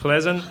Norwich was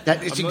pleasant.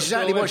 It's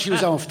exactly what she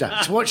was after.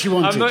 It's what she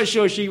wanted. I'm not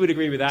sure she would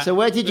agree with that. So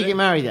where did you get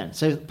married then?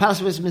 So Palace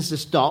of Westminster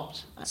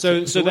stopped.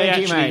 So they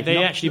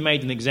actually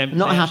made an exemption.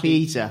 Not a happy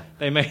eater.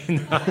 They made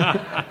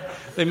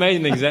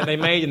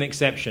an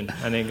exception,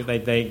 and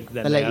they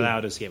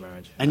allowed us to get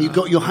married. And you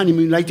got your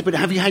honeymoon later, but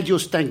have you had your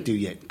stag do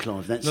yet,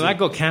 Clive? That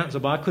got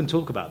cancelled, but I couldn't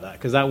talk about that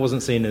because that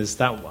wasn't seen as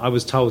that. I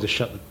was told to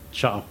shut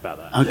up about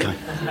that.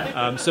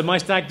 Okay. So my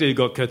stag do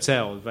got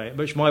curtailed,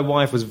 which my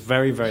wife was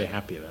very, very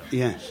happy about.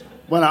 Yes.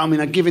 Well, I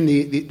mean, given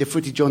the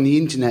footage on the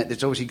internet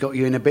that's obviously got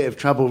you in a bit of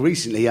trouble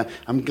recently,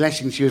 I'm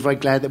guessing she was very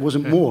glad there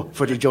wasn't more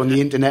footage on the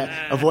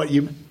internet of what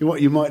you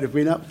might have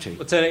been up to.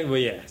 Well,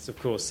 yes, of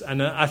course.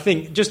 And I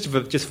think just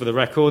for the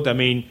record, I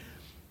mean,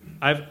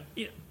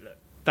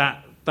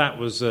 that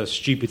was a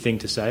stupid thing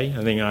to say.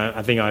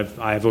 I think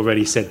I've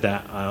already said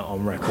that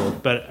on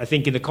record. But I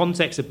think in the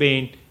context of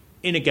being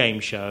in a game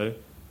show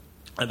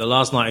at the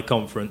last night of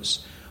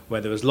conference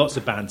where there was lots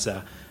of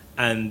banter,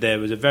 and there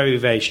was a very,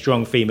 very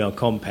strong female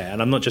compare, and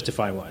I'm not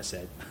justifying what I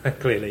said,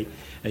 clearly,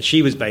 and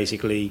she was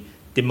basically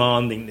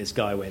demanding this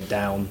guy went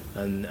down,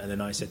 and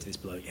then I said to this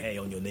bloke, hey,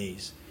 on your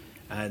knees.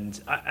 And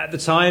at the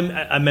time,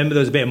 I remember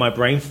there was a bit of my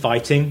brain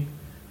fighting,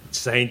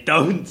 saying,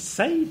 don't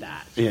say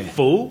that,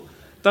 fool.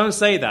 Don't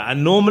say that.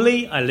 And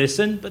normally I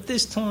listen, but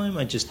this time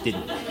I just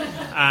didn't.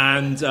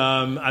 And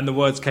the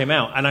words came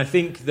out. And I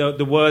think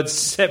the words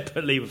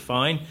separately were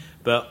fine,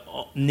 but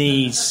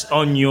knees,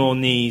 on your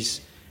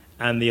knees,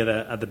 and the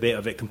other bit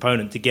of it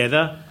component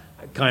together,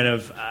 kind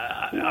of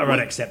are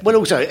unacceptable. Well,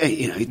 also,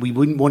 we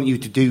wouldn't want you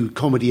to do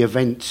comedy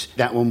events.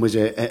 That one was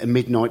a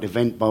midnight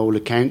event by all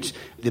accounts.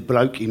 The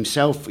bloke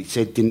himself, he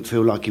said, didn't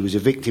feel like he was a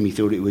victim. He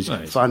thought it was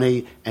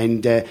funny.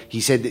 And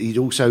he said that he'd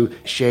also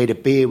shared a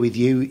beer with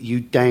you. You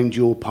downed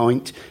your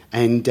pint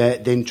and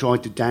then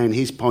tried to down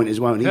his pint as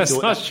well. And he that's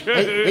thought, not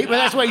true. Well,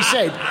 that's what he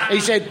said. He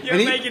said, You're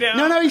making it up.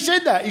 No, he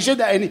said that. He said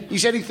that, and he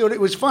said he thought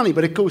it was funny.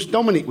 But of course,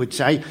 Dominic would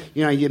say,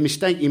 your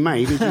mistake you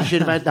made is you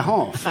should have had the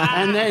half,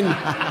 and then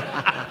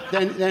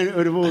it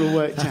would have all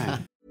worked out.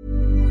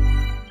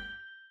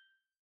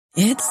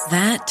 It's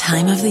that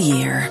time of the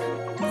year.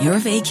 Your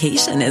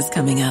vacation is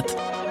coming up.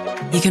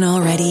 You can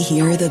already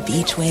hear the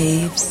beach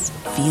waves,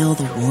 feel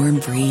the warm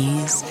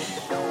breeze,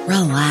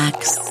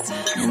 relax,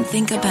 and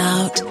think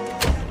about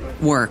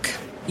work.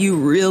 You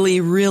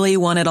really, really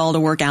want it all to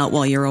work out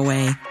while you're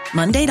away.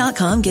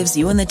 Monday.com gives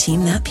you and the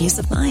team that peace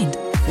of mind.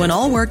 When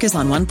all work is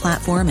on one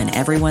platform and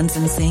everyone's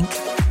in sync,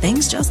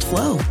 things just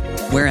flow.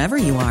 Wherever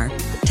you are,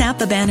 tap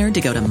the banner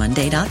to go to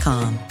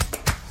Monday.com.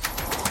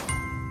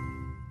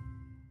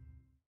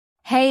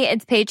 Hey,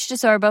 it's Paige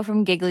DeSorbo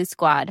from Giggly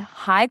Squad.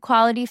 High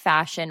quality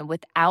fashion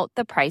without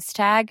the price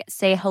tag.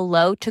 Say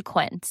hello to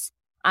Quince.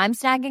 I'm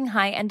snagging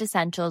high-end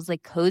essentials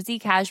like cozy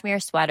cashmere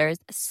sweaters,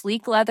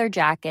 sleek leather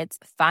jackets,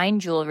 fine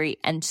jewelry,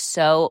 and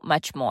so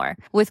much more.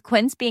 With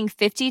Quince being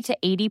 50 to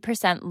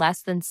 80%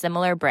 less than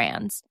similar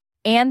brands.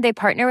 And they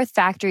partner with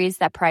factories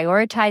that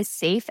prioritize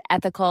safe,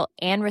 ethical,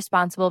 and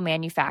responsible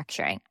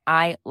manufacturing.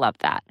 I love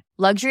that.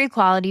 Luxury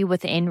quality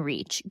within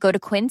reach. Go to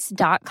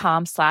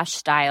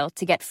quince.com/style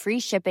to get free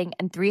shipping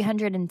and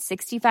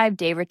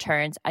 365-day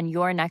returns on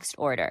your next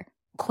order.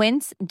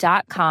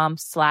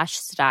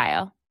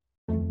 Quince.com/style.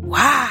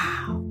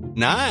 Wow.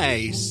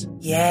 Nice.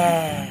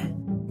 Yeah.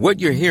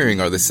 What you're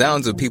hearing are the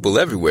sounds of people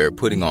everywhere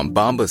putting on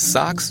Bombas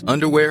socks,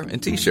 underwear,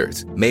 and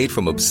T-shirts made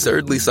from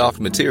absurdly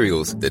soft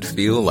materials that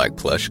feel like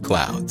plush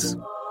clouds.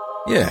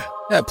 Yeah,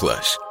 that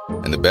plush.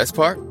 And the best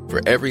part?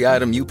 For every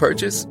item you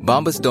purchase,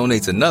 Bombas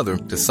donates another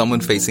to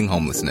someone facing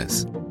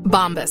homelessness.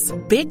 Bombas.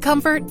 Big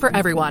comfort for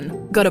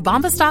everyone. Go to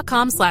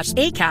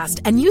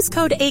bombas.com/ACAST and use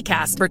code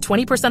ACAST for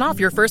 20% off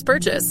your first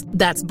purchase.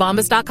 That's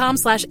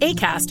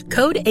bombas.com/ACAST.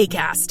 Code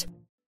ACAST.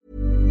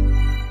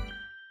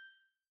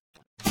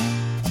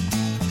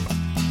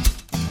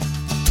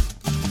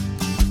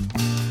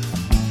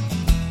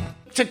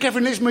 So,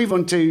 Catherine, let's move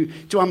on to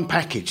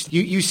Unpackaged.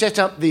 You set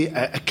up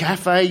a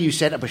cafe, you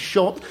set up a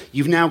shop,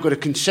 you've now got a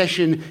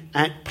concession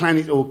at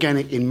Planet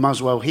Organic in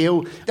Muswell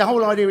Hill. The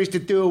whole idea is to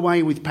do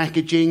away with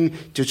packaging,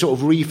 to sort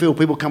of refill.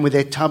 People come with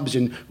their tubs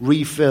and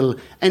refill.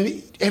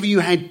 And have you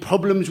had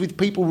problems with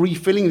people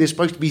refilling? There's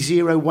supposed to be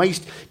zero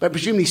waste, but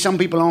presumably some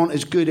people aren't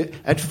as good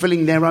at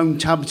filling their own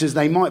tubs as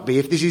they might be.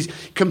 If this is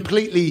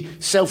completely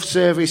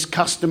self-service,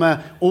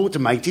 customer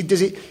automated,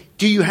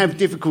 do you have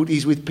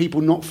difficulties with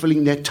people not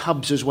filling their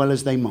tubs as well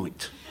as they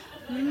might?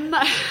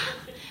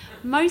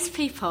 Most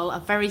people are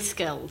very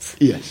skilled.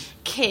 Yes.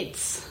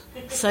 Kids.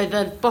 So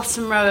the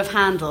bottom row of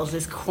handles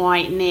is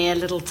quite near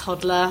little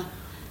toddler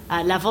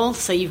level,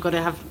 so you've got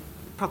to have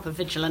proper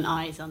vigilant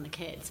eyes on the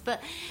kids. But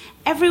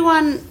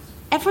everyone's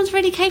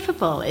really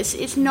capable.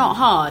 It's not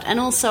hard. And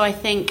also I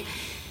think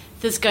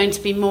there's going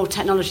to be more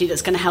technology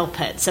that's going to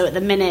help it. So at the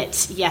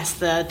minute, yes,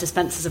 the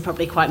dispensers are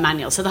probably quite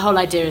manual. So the whole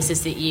idea is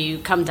that you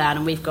come down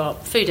and we've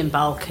got food in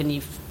bulk and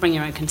you bring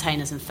your own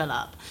containers and fill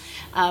up.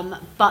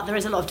 But there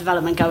is a lot of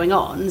development going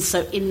on.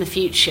 So in the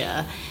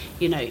future,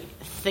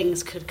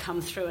 things could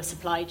come through a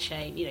supply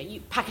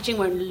chain. Packaging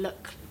won't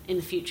look in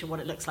the future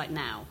what it looks like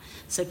now.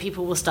 So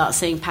people will start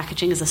seeing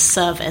packaging as a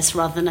service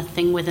rather than a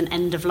thing with an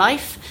end of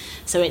life.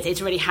 So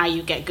it's really how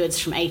you get goods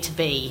from A to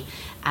B.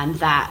 And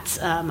that,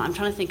 I'm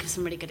trying to think of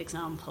some really good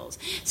examples.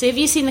 So have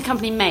you seen the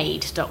company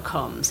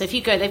Made.com? So if you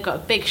go, they've got a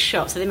big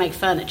shop, so they make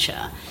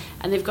furniture,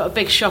 and they've got a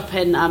big shop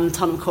in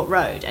Tottenham Court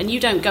Road, and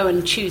you don't go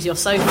and choose your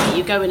sofa,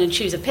 you go in and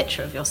choose a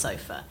picture of your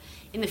sofa.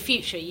 In the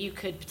future, you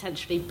could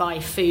potentially buy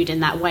food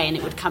in that way, and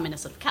it would come in a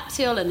sort of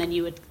capsule, and then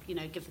you would,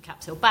 give the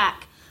capsule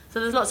back.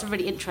 So there's lots of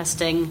really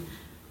interesting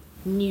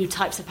new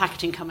types of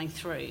packaging coming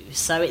through.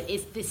 So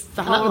it's this.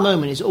 And at the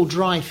moment, it's all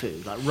dry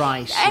food, like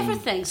rice.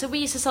 Everything. So we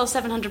used to sell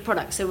 700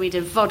 products. So we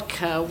did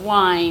vodka,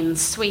 wine,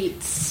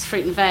 sweets,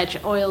 fruit and veg,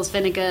 oils,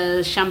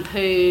 vinegars,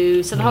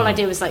 shampoo. So the whole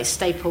idea was like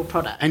staple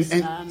products.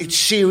 And it's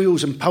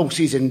cereals and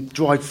pulses and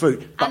dried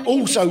fruit, but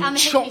also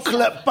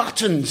chocolate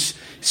buttons.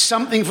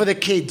 Something for the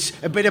kids,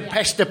 a bit of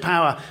Pesta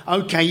Power.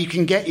 Okay, you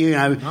can get,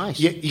 nice.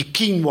 your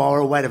quinoa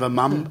or whatever,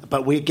 Mum,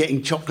 but we're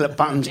getting chocolate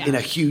buttons in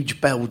a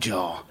huge bell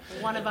jar.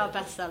 One of our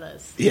best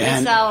sellers.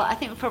 Yeah. I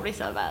think we probably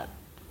sell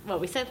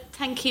we sell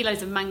 10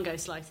 kilos of mango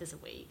slices a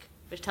week,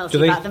 which tells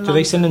you about the Do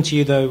they send them to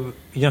you, though?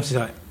 You don't have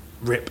to,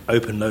 rip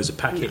open loads of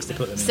packets to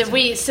put them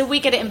in. So we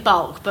get it in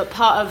bulk, but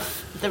part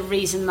of the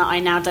reason that I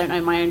now don't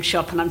own my own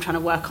shop and I'm trying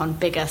to work on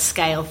bigger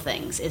scale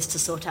things is to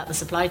sort out the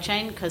supply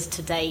chain, because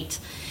to date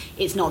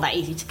it's not that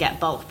easy to get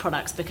bulk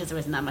products because there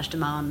isn't that much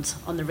demand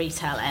on the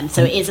retail end.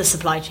 So it is a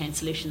supply chain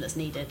solution that's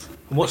needed,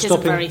 which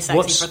isn't very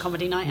sexy for a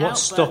comedy night out.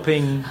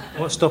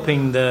 What's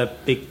stopping the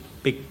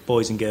big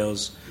boys and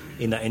girls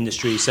in that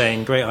industry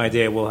saying, great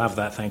idea, we'll have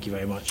that, thank you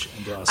very much,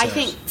 and do it ourselves? I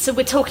think, so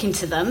we're talking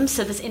to them,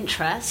 so there's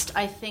interest.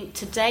 I think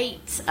to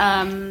date,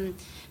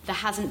 there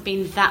hasn't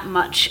been that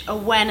much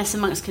awareness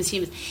amongst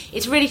consumers.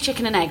 It's really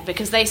chicken and egg,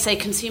 because they say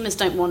consumers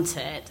don't want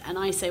it, and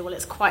I say, well,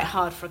 it's quite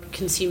hard for a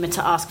consumer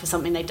to ask for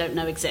something they don't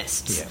know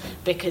exists,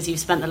 because you've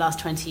spent the last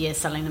 20 years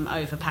selling them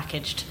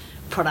over-packaged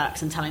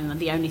products and telling them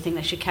the only thing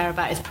they should care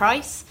about is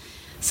price.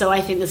 So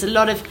I think there's a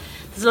lot of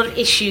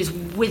issues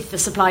with the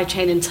supply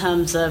chain in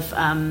terms of,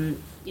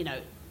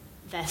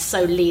 they're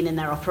so lean in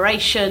their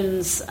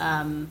operations.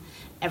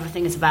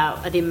 Everything is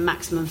about the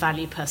maximum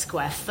value per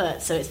square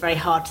foot, so it's very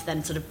hard to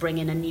then sort of bring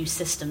in a new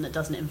system that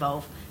doesn't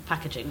involve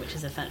packaging, which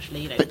is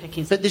essentially,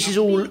 picking. But this is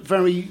all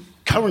very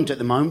current at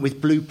the moment with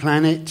Blue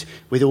Planet,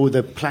 with all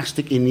the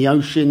plastic in the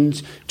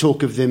oceans,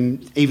 talk of them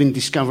even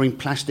discovering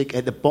plastic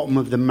at the bottom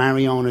of the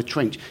Mariana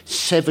Trench,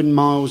 7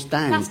 miles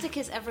down. Plastic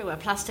is everywhere.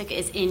 Plastic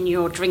is in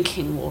your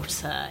drinking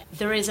water.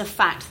 There is a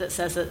fact that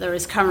says that there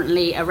is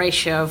currently a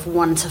ratio of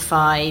 1 to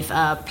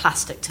 5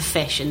 plastic to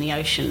fish in the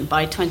ocean.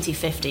 By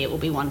 2050, it will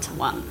be 1 to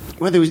 1.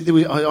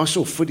 Well, I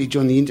saw footage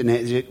on the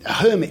internet. There's a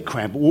hermit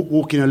crab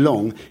walking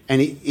along,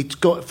 and it's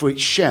got, for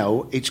its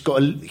shell, it's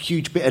got a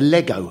huge bit of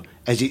Lego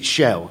as its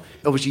shell.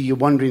 Obviously, you're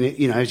wondering,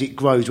 as it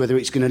grows, whether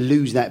it's going to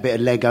lose that bit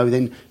of Lego,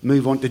 then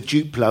move on to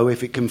Duplo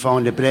if it can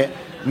find a bit,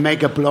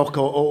 Mega Block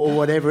or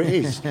whatever it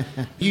is.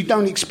 You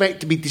don't expect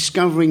to be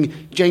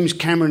discovering James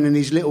Cameron and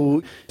his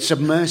little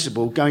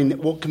submersible going,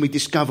 what can we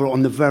discover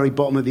on the very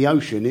bottom of the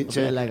ocean? It's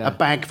a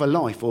bag for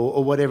life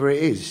or whatever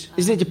it is.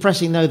 Isn't it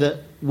depressing, though, that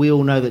we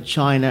all know that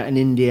China and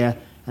India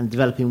and the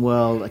developing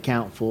world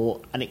account for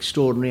an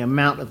extraordinary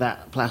amount of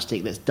that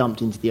plastic that's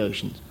dumped into the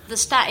oceans? The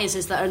stat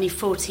is that only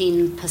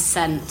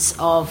 14%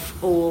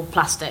 of all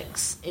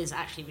plastics is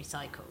actually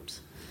recycled.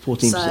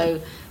 14%. So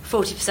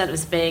 40% of it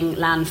is being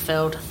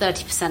landfilled,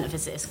 30% of it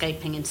is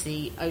escaping into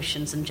the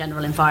oceans and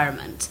general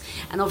environment.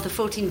 And of the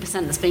 14%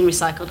 that's being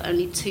recycled,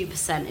 only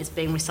 2% is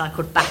being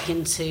recycled back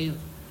into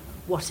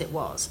what it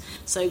was.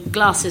 So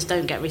glasses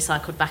don't get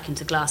recycled back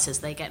into glasses,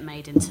 they get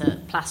made into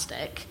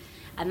plastic.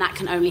 And that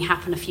can only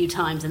happen a few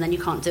times, and then you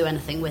can't do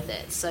anything with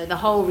it. So the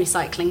whole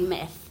recycling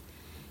myth,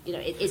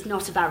 it's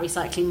not about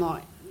recycling more.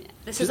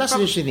 Because that's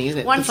an interesting thing, isn't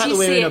it? Once you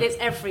see it, it's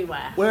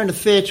everywhere. We're in a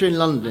theatre in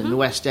London, the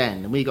West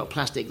End, and we've got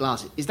plastic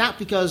glasses. Is that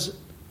because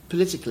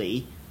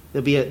politically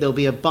there'll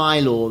be a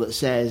bylaw that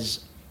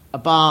says a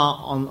bar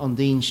on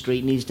Dean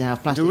Street needs to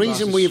have plastic glasses?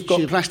 The reason we've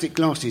got plastic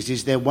glasses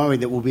is they're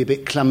worried that we'll be a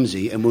bit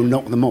clumsy and we'll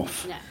knock them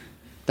off. Yeah.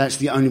 That's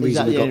the only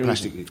reason we've got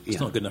plastic. It's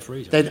not good enough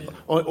reason.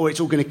 Or it's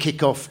all going to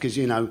kick off because,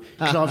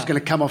 Clive's going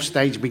to come off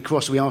stage and be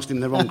cross we asked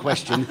him the wrong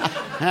question.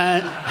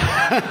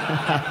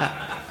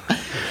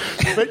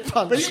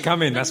 That's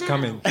coming.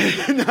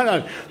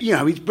 No.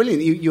 It's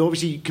brilliant. You're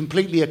obviously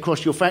completely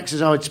across your facts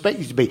as I would expect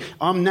you to be.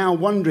 I'm now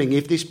wondering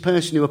if this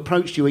person who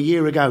approached you a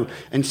year ago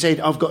and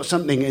said, I've got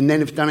something, and then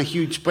have done a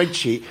huge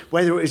spreadsheet,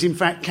 whether it was in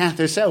fact Kath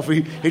herself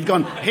who'd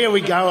gone, here we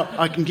go,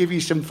 I can give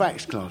you some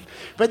facts, Clive.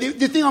 But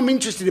the thing I'm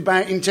interested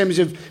about in terms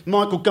of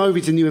Michael Gove,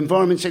 the new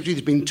Environment Secretary,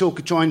 there's been talk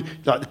of trying,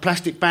 like the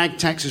plastic bag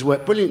tax has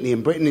worked brilliantly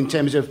in Britain in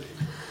terms of...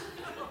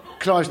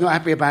 Clive's not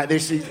happy about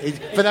this.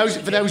 For those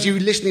of you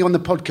listening on the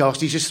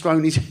podcast, he's just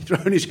thrown his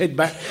head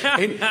back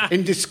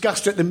in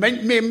disgust at the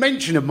mere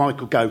mention of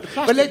Michael Gove.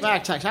 Plastic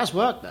bag tax has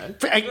worked, though.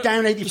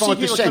 Down 85%. You see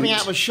people coming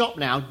out of a shop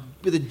now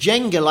with a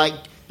Jenga,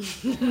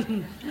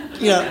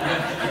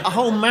 a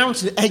whole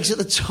mountain of eggs at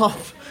the top,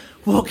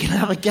 walking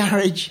out of a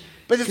garage.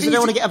 But because they don't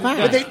want to get a bag.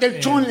 But they're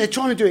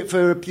trying to do it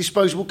for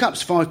disposable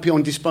cups, 5p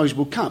on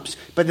disposable cups.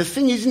 But the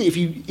thing isn't, if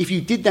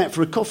you did that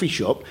for a coffee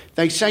shop,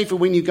 they say for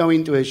when you go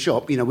into a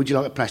shop, would you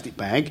like a plastic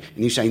bag?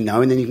 And you say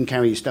no, and then you can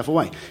carry your stuff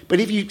away. But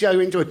if you go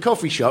into a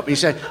coffee shop and you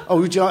say, oh,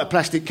 would you like a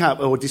plastic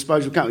cup or a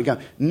disposable cup? And you go,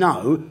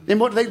 no. Then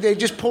what do they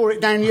just pour it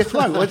down your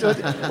throat?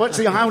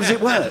 How does it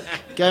work?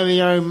 Go in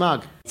your own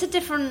mug. It's a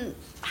different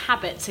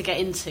habit to get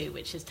into,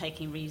 which is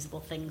taking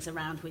reusable things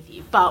around with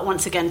you. But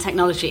once again,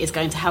 technology is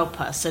going to help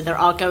us. So there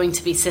are going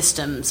to be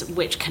systems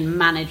which can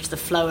manage the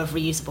flow of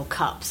reusable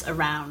cups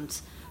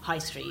around high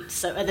streets.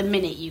 So at the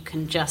minute, you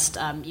can just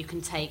you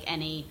can take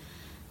any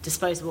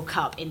disposable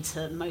cup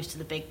into most of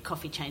the big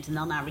coffee chains, and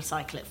they'll now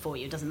recycle it for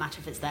you. It doesn't matter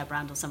if it's their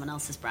brand or someone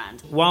else's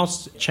brand.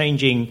 Whilst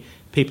changing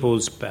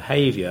people's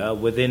behaviour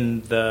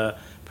within the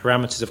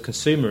parameters of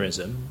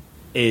consumerism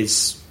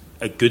is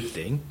a good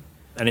thing,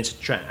 and it's a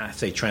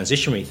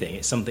transitionary thing,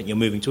 it's something you're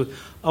moving toward.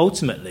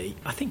 Ultimately,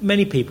 I think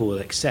many people will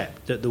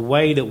accept that the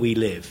way that we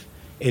live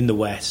in the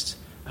West,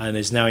 and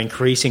is now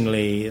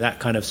increasingly that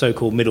kind of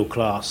so-called middle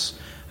class,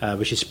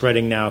 which is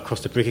spreading now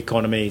across the BRIC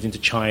economies into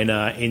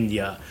China,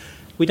 India,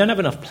 we don't have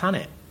enough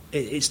planet.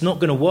 It's not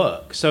going to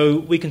work. So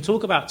we can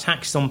talk about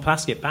taxes on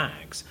plastic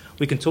bags,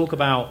 we can talk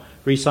about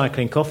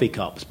recycling coffee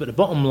cups, but the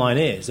bottom line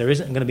is there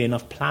isn't going to be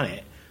enough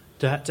planet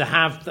to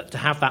have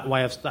that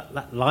way of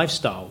that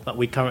lifestyle that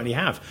we currently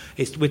have.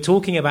 We're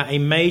talking about a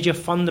major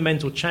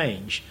fundamental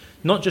change,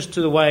 not just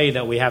to the way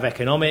that we have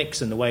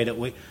economics and the way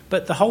that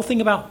but the whole thing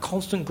about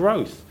constant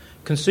growth.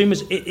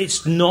 Consumers,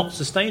 it's not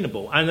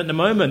sustainable. And at the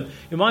moment,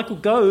 Michael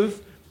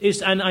Gove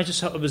And I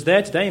was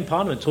there today in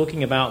Parliament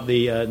talking about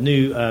the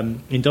new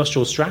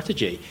industrial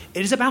strategy.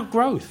 It is about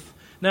growth.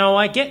 Now,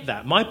 I get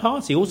that. My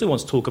party also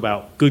wants to talk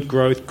about good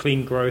growth,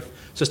 clean growth,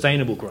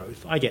 sustainable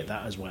growth. I get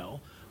that as well.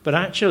 But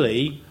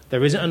actually,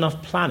 there isn't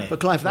enough planet.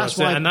 But Clive, that's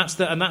why.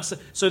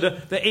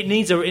 It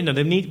needs we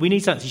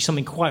need actually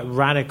something quite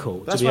radical.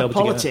 That's to be why able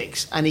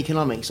politics and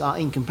economics are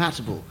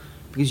incompatible,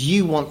 because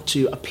you want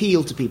to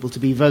appeal to people to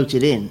be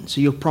voted in. So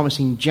you're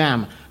promising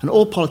jam, and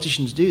all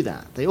politicians do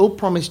that. They all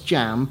promise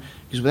jam,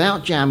 because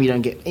without jam, you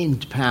don't get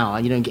into power.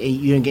 You don't get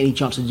any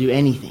chance to do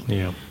anything.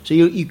 Yeah. So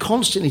you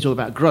constantly talk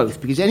about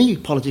growth, because any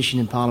politician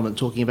in Parliament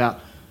talking about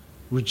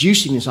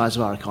reducing the size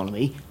of our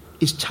economy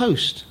is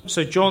toast.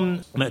 So John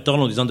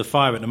McDonnell is under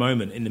fire at the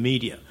moment in the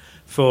media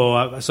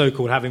for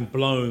so-called having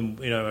blown,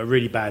 a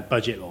really bad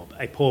budget, or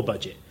a poor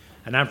budget,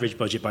 an average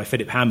budget by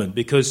Philip Hammond,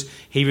 because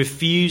he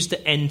refused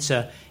to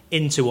enter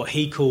into what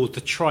he called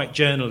the trite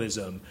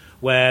journalism,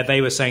 where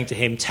they were saying to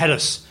him, tell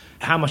us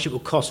how much it will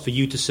cost for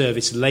you to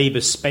service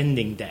Labour's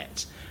spending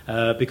debt,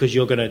 because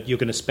you're going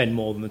to spend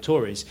more than the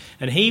Tories.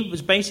 And he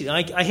was basically,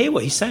 I hear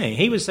what he's saying.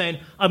 He was saying,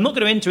 I'm not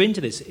going to enter into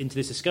this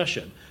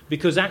discussion,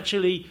 because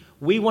actually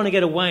we want to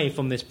get away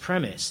from this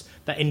premise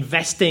that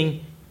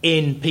investing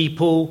in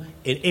people,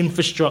 in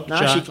infrastructure,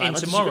 in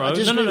tomorrow. I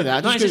disagree with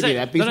that.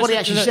 Because what he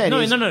actually said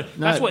is...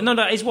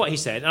 That is what he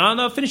said. And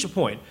I'll finish the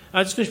point.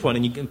 I'll just finish the point,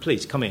 and you can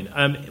please come in.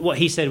 What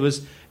he said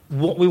was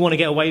what we want to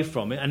get away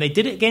from it. And they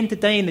did it again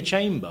today in the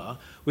Chamber,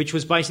 which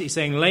was basically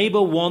saying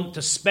Labour want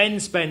to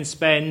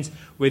spend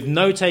with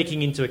no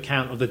taking into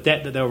account of the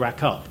debt that they'll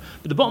rack up.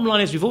 But the bottom line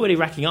is we've already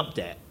racking up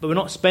debt, but we're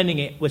not spending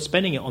it. We're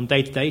spending it on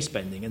day-to-day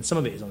spending, and some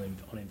of it is on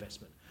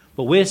investment.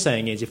 What we're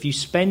saying is if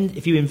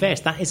you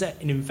invest, that is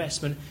an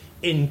investment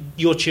in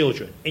your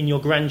children, in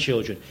your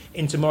grandchildren,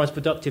 in tomorrow's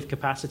productive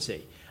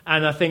capacity.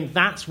 And I think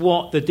that's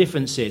what the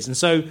difference is. And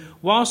so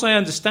whilst I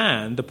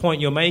understand the point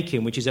you're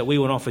making, which is that we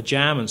want to offer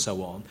jam and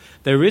so on,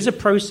 there is a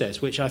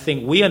process which I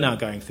think we are now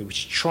going through,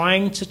 which is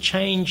trying to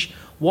change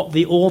what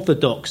the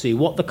orthodoxy,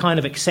 what the kind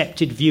of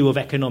accepted view of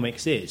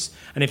economics is.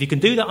 And if you can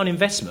do that on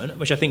investment,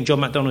 which I think John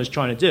McDonnell is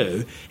trying to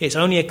do, it's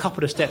only a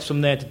couple of steps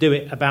from there to do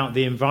it about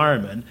the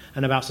environment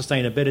and about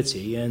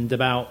sustainability and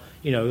about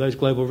those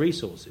global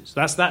resources.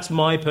 That's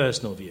my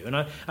personal view.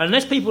 And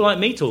unless people like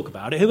me talk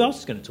about it, who else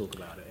is going to talk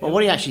about it? Well,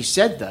 what he actually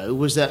said, though,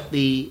 was that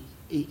he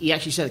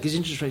actually said, because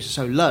interest rates are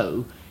so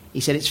low, he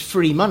said it's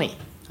free money.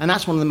 And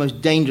that's one of the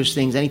most dangerous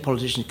things any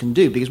politician can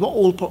do, because what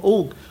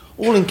all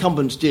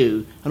incumbents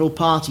do and all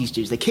parties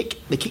do is they kick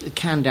the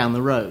can down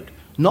the road.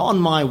 Not on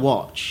my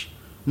watch.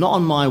 Not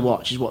on my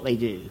watch is what they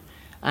do.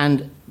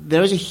 And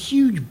there is a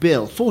huge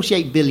bill,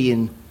 £48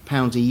 billion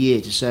a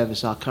year to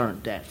service our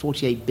current debt.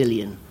 £48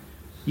 billion.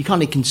 You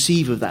can't even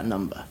conceive of that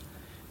number.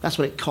 That's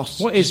what it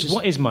costs. What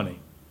is money?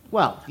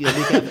 Well, we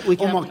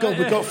can oh my God,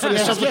 we've got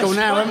philosophical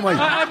now, haven't we?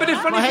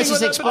 My head's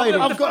just exploded.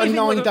 I've got a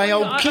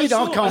 9-day-old kid.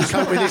 I can't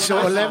cope with this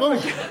sort of level.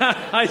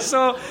 I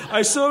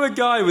saw a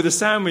guy with a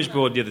sandwich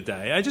board the other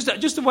day.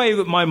 Just the way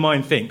that my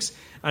mind thinks,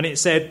 and it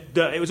said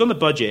it was on the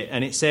budget,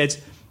 and it said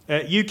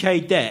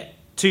UK debt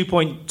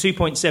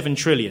 2.7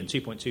 trillion,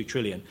 2.2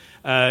 trillion,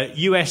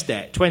 US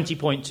debt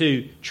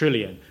 20.2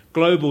 trillion,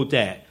 global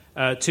debt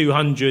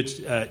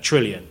 200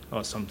 trillion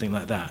or something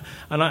like that.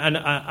 And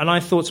I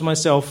thought to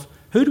myself,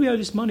 who do we owe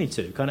this money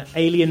to? Kind of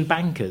alien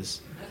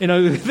bankers.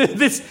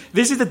 This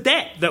is the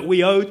debt that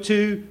we owe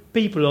to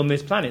people on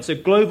this planet. So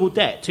global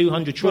debt,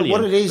 200 trillion.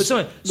 Well, what it is,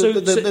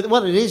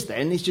 what it is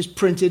then is just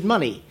printed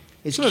money.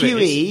 It's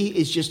QE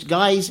is just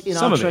guys in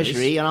our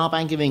Treasury and our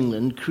Bank of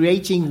England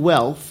creating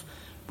wealth,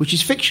 which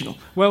is fictional.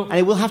 Well, and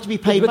it will have to be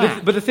paid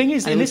back. But the thing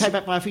is, and it will be paid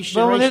back by a future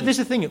generation. Well, this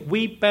is the thing.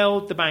 We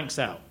bailed the banks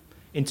out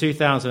in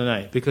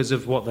 2008 because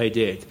of what they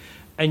did,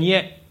 and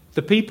yet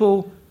the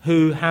people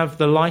who have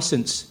the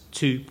license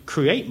to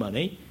create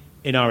money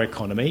in our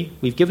economy,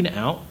 we've given it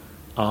out,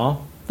 are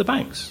the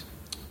banks.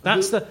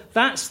 That's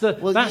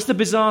the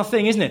bizarre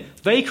thing, isn't it?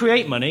 They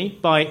create money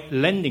by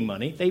lending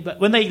money.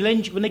 When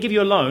they give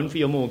you a loan for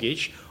your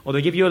mortgage, or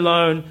they give you a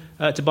loan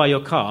to buy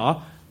your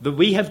car,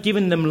 we have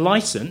given them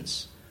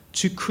license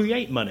to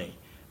create money.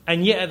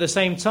 And yet, at the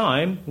same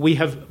time, we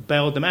have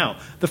bailed them out.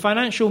 The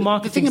financial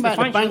market. The thing about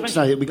the banks,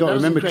 though, that we've got to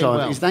remember,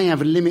 Clive, is they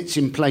have limits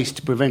in place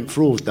to prevent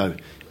fraud, though.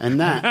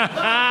 And that,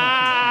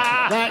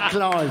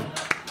 Clive,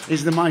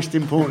 is the most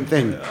important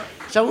thing.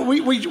 So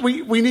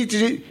we need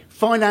to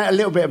find out a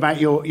little bit about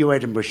your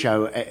Edinburgh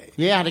show.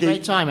 Yeah, I had a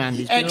great time,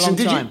 Andy. It's been excellent.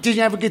 A long time. Did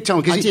you have a good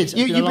time? I did.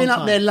 You've been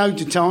up there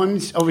loads of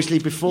times, obviously,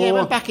 before. Yeah, I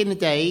went back in the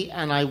day,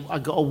 and I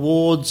got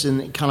awards,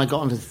 and it kind of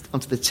got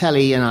onto the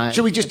telly. And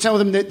Shall we just tell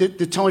them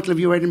the title of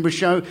your Edinburgh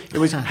show? It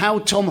was How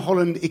Tom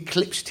Holland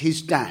Eclipsed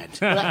His Dad.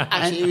 Well,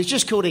 actually, it was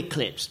just called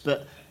Eclipsed.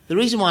 But the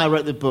reason why I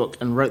wrote the book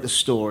and wrote the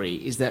story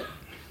is that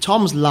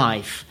Tom's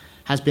life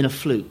has been a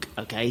fluke.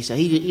 Okay, so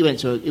he went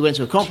to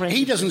a comprehensive.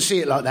 He doesn't see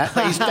it like that,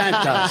 but his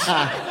dad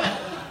does.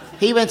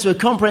 He went to a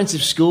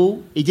comprehensive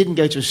school. He didn't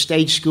go to a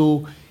stage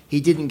school.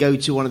 He didn't go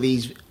to one of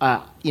these,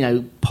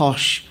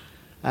 posh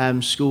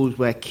schools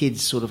where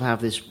kids sort of have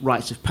this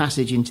rites of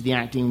passage into the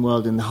acting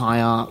world and the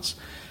high arts.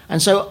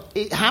 And so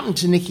it happened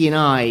to Nicky and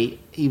I.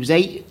 He was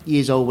 8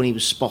 years old when he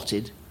was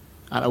spotted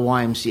at a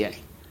YMCA,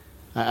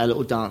 a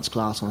little dance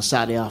class on a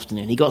Saturday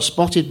afternoon. He got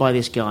spotted by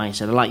this guy and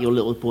said, I'd like your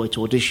little boy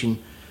to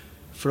audition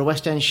for a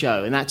West End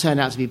show. And that turned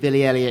out to be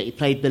Billy Elliot. He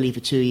played Billy for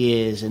 2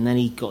 years, and then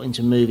he got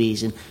into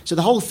movies. And so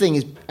the whole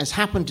thing has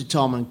happened to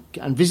Tom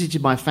and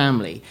visited my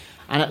family.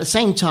 And at the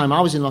same time,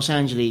 I was in Los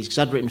Angeles because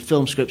I'd written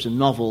film scripts and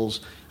novels,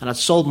 and I'd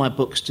sold my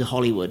books to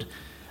Hollywood.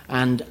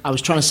 And I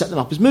was trying to set them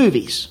up as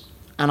movies.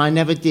 And I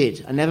never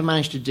did. I never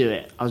managed to do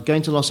it. I was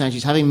going to Los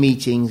Angeles, having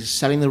meetings,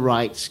 selling the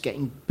rights,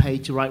 getting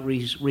paid to write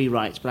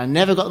rewrites, but I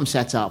never got them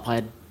set up. I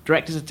had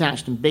directors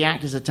attached and big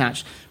actors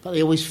attached, but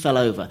they always fell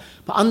over.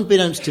 But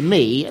unbeknownst to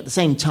me, at the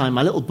same time,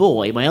 my little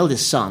boy, my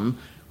eldest son,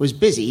 was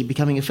busy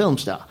becoming a film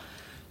star.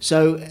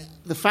 So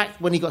the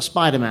fact when he got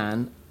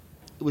Spider-Man,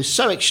 it was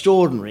so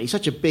extraordinary,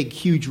 such a big,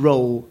 huge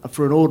role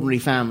for an ordinary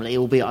family,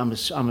 albeit I'm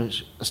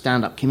a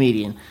stand-up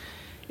comedian.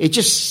 It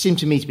just seemed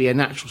to me to be a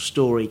natural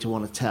story to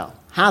want to tell.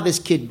 How this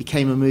kid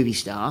became a movie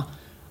star,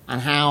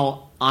 and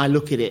how I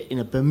look at it in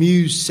a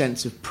bemused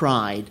sense of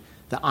pride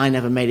that I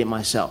never made it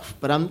myself.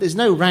 But there's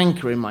no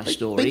rancour in my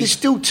story. But there's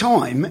still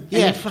time.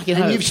 Yeah, fucking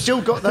hope. And you've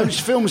still got those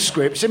film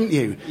scripts, haven't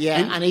you?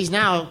 Yeah, and he's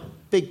now a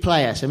big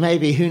player, so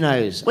maybe, who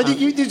knows? Well,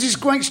 there's this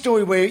great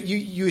story where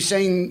you were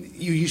saying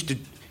you used to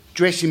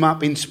dress him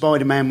up in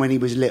Spider-Man when he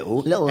was little.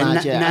 Little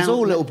lad, yeah. As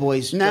all little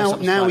boys now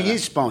Spider-Man. He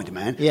is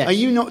Spider-Man. Yeah. Are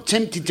you not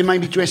tempted to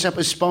maybe dress up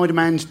as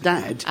Spider-Man's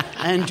dad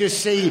and just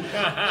see,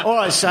 all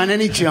right, son,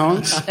 any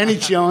chance? Any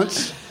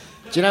chance?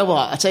 Do you know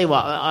what? I tell you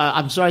what,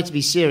 I'm sorry to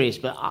be serious,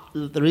 but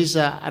there is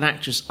an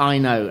actress I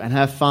know, and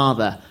her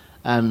father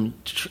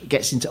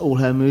gets into all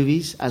her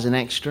movies as an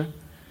extra,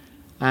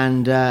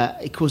 and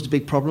it caused a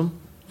big problem.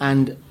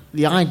 And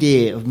the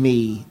idea of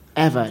me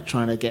ever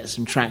trying to get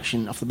some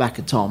traction off the back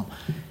of Tom,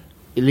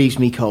 it leaves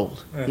me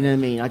cold. Yeah. You know what I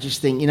mean? I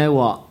just think, you know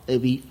what?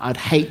 I'd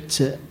hate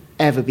to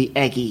ever be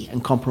eggy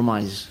and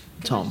compromise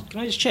Tom. Can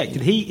I just check?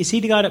 Is he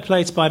the guy that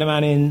played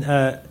Spider-Man in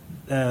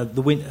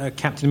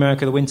Captain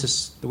America: The Winter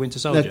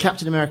Soldier? No,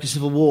 Captain America: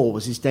 Civil War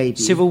was his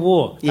debut. Civil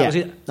War. That was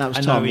it. That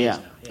was Tom. Yeah.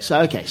 So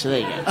okay, so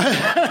there you go.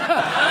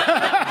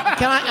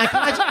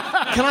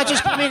 Can I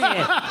just come in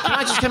here? Can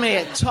I just come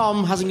in here?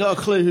 Tom hasn't got a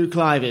clue who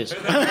Clive is.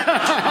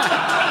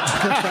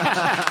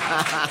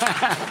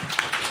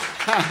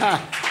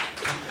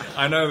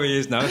 I know who he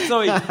is now.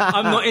 Sorry,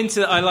 I'm not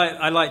into.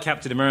 I like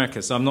Captain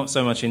America, so I'm not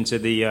so much into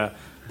the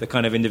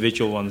kind of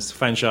individual ones,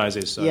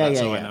 franchises. So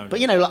that's all I know. But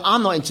you know,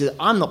 I'm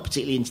not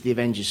particularly into the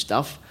Avengers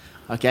stuff.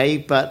 Okay,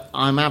 but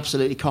I'm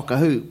absolutely cock a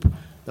hoop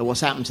that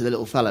what's happened to the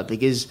little fella,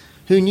 because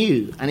who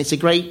knew? And it's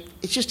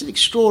just an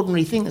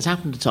extraordinary thing that's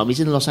happened to Tom.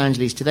 He's in Los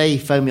Angeles today. He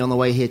phoned me on the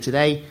way here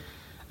today,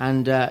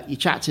 and you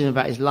chat to him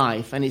about his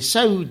life, and it's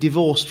so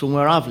divorced from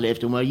where I've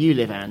lived and where you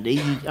live, Andy.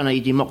 I know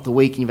you do Mock the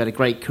Week and you've had a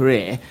great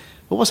career.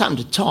 But what's happened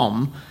to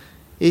Tom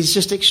is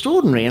just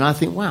extraordinary. And I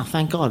think, wow,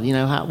 thank God, you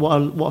know,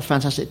 what a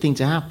fantastic thing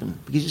to happen.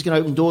 Because it's going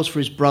to open doors for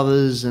his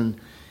brothers, and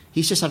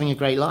he's just having a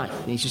great life.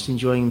 And he's just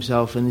enjoying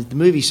himself. And the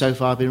movies so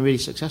far have been really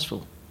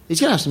successful. He's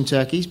going to have some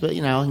turkeys, but,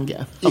 you know, I can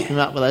help him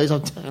out with those. I'll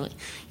definitely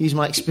use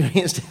my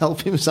experience to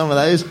help him with some of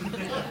those.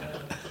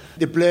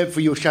 The blurb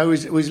for your show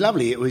was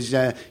lovely. It was,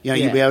 you'll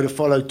be able to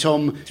follow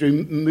Tom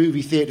through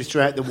movie theatres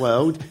throughout the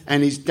world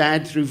and his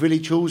dad through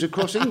village halls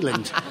across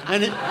England.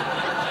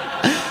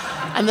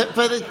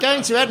 But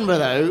going to Edinburgh,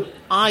 though,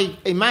 I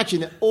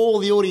imagine that all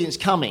the audience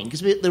coming,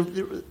 because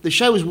the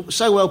show was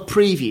so well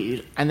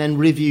previewed and then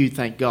reviewed,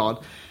 thank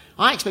God,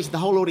 I expected the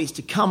whole audience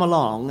to come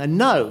along and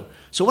know.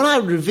 So when I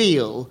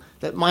reveal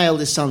that my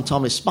eldest son,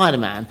 Tom, is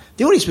Spider-Man,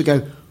 the audience would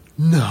go,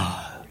 no.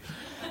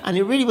 And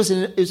it really was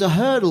a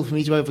hurdle for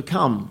me to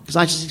overcome, because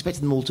I just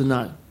expected them all to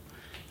know.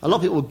 A lot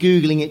of people were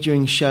Googling it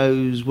during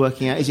shows,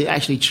 working out, is it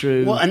actually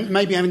true? Well, and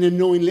maybe having an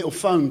annoying little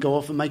phone go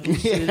off and making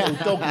little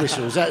dog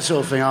whistles, that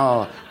sort of thing.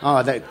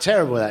 That's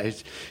terrible, that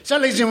is. So,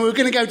 ladies and gentlemen, we're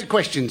going to go to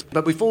questions.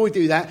 But before we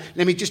do that,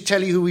 let me just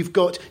tell you who we've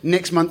got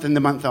next month and the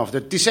month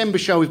after. December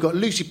show, we've got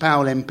Lucy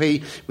Powell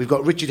MP, we've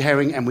got Richard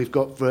Herring, and we've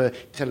got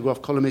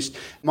Telegraph columnist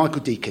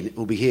Michael Deacon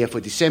will be here for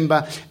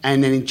December.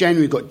 And then in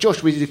January, we've got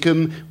Josh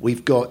Widdicombe,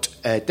 we've got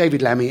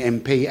David Lammy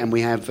MP, and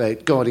we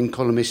have Guardian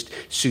columnist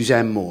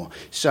Suzanne Moore.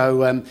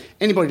 So,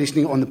 anybody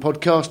listening on the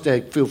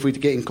podcast, feel free to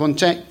get in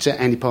contact at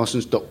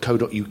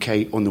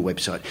andyparsons.co.uk on the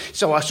website.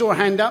 So I saw a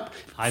hand up.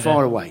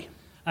 Far away.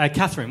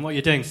 Catherine, what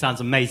you're doing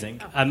sounds amazing.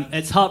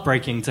 It's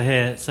heartbreaking to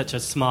hear such a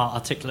smart,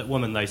 articulate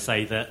woman, though,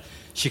 say that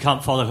she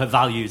can't follow her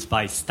values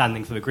by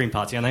standing for the Green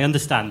Party. And I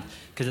understand,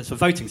 because it's a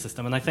voting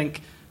system. And I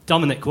think,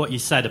 Dominic, what you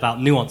said about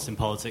nuance in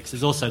politics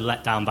is also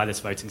let down by this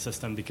voting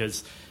system,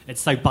 because it's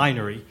so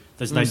binary,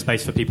 there's no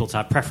space for people to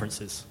have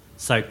preferences.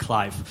 So,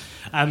 Clive,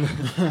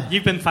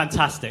 you've been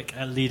fantastic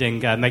at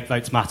leading Make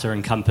Votes Matter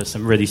and Compass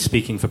and really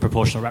speaking for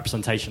proportional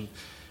representation.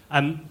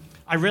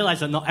 I realise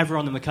that not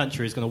everyone in the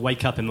country is going to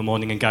wake up in the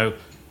morning and go,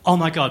 oh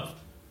my God,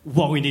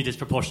 what we need is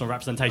proportional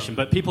representation.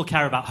 But people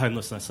care about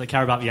homelessness, they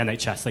care about the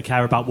NHS, they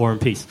care about war and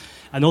peace.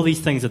 And all these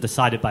things are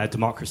decided by a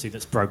democracy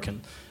that's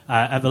broken.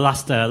 At the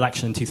last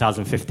election in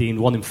 2015,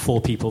 1 in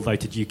 4 people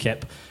voted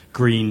UKIP,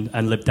 Green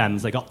and Lib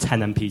Dems, they got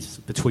 10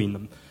 MPs between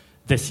them.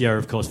 This year,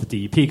 of course, the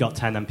DUP got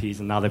 10 MPs,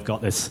 and now they've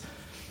got this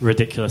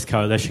ridiculous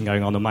coalition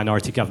going on, a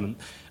minority government.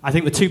 I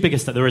think the two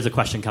biggest, there is a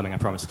question coming, I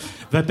promise.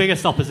 The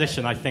biggest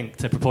opposition, I think,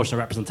 to proportional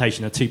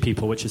representation are two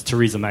people, which is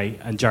Theresa May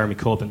and Jeremy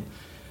Corbyn.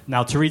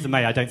 Now, Theresa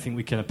May, I don't think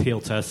we can appeal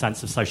to a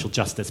sense of social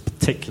justice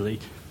particularly.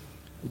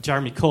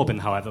 Jeremy Corbyn,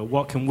 however,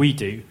 what can we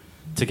do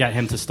to get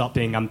him to stop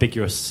being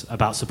ambiguous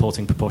about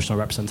supporting proportional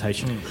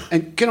representation?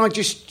 And can I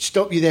just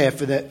stop you there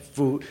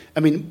for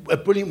a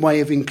brilliant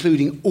way of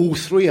including all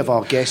three of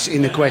our guests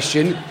in the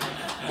question.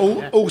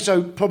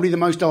 Also, probably the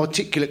most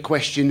articulate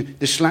question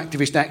the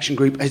Slacktivist Action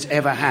Group has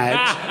ever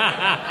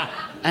had.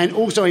 And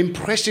also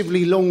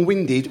impressively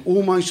long-winded,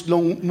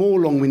 more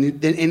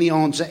long-winded than any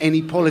answer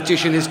any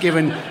politician has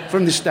given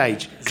from the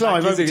stage.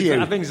 Clive, over to you.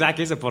 I think Zach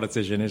is a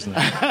politician, isn't he?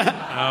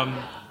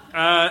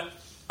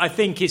 I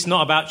think it's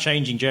not about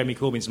changing Jeremy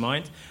Corbyn's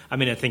mind. I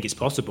mean, I think it's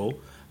possible.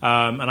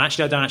 And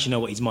actually, I don't actually know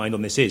what his mind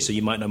on this is, so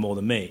you might know more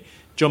than me.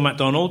 John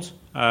McDonnell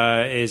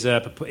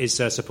is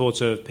a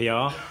supporter of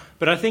PR.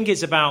 But I think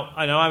it's about,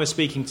 I was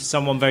speaking to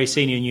someone very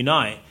senior in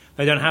Unite.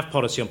 They don't have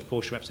policy on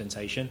proportional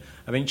representation.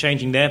 I think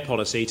changing their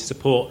policy to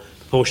support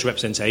proportional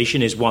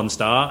representation is one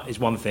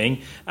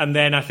thing. And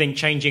then I think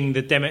changing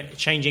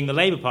the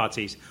Labour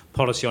Party's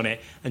policy on it.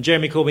 And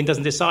Jeremy Corbyn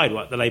doesn't decide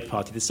what the Labour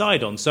Party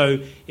decide on. So,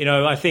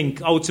 I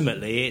think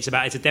ultimately it's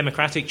a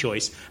democratic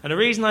choice. And the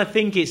reason I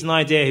think it's an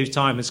idea whose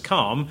time has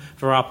come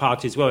for our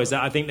party as well is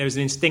that I think there's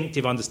an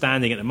instinctive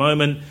understanding at the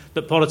moment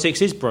that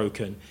politics is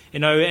broken.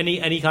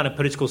 Any kind of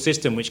political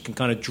system which can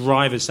kind of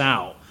drive us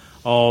out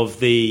of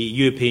the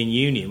European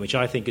Union, which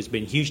I think has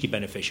been hugely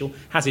beneficial,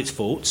 has its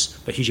faults,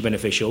 but hugely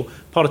beneficial.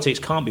 Politics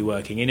can't be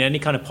working. In any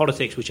kind of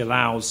politics which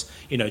allows,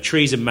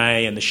 Theresa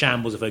May and the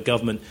shambles of her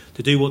government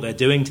to do what they're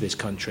doing to this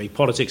country,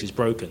 politics is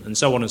broken, and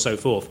so on and so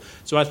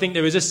forth. So I think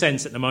there is a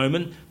sense at the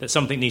moment that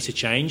something needs to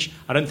change.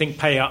 I don't think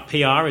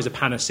PR is a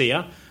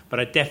panacea, but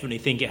I definitely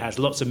think it has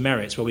lots of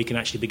merits where we can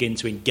actually begin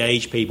to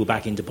engage people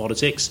back into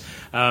politics.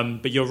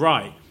 But you're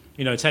right.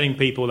 Telling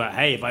people that,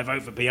 hey, if I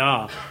vote for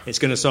PR, it's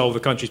going to solve the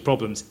country's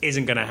problems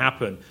isn't going to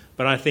happen.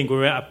 But I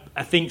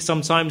think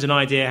sometimes an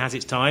idea has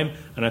its time,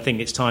 and I think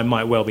its time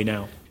might well be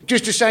now.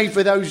 Just to say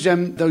for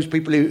those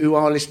people who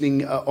are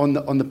listening on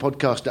the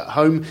podcast at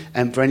home,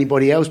 and for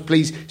anybody else,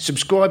 please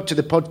subscribe to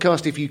the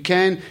podcast if you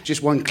can.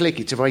 Just one click.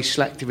 It's a very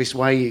Slacktivist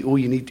way.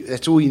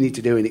 That's all you need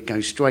to do, and it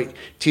goes straight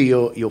to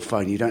your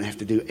phone. You don't have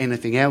to do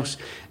anything else.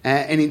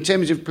 And in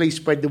terms of please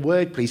spread the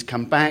word, please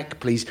come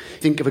back, please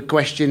think of a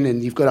question,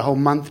 and you've got a whole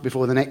month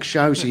before the next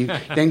show, so you've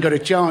then got a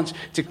chance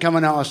to come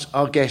and ask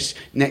our guests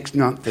next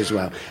month as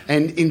well.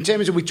 And in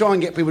terms of, we try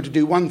and get people to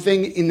do one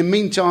thing in the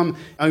meantime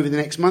over the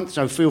next month,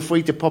 so feel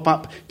free to pop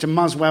up to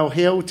Muswell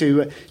Hill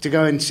to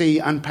go and see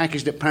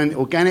Unpackaged at Planet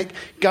Organic,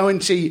 go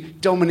and see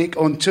Dominic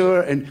on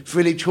tour and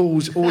village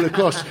halls all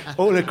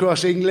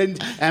across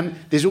England.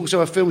 There's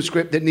also a film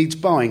script that needs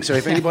buying, so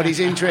if anybody's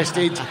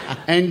interested,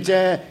 and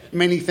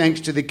many thanks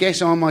to the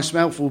guests. I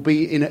myself will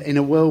be in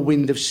a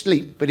whirlwind of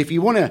sleep. But if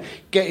you want to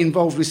get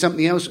involved with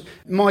something else,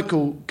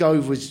 Michael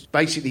Gove was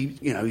basically,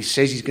 he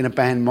says he's going to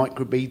ban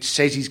microbeads,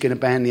 says he's going to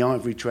ban the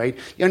ivory trade.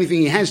 The only thing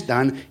he has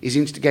done is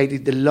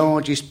instigated the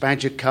largest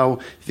badger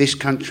cull this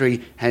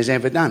country has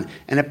ever done.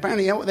 And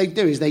apparently what they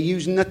do is they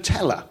use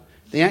Nutella.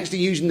 They actually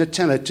use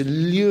Nutella to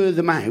lure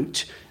them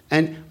out.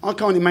 And I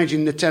can't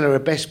imagine Nutella are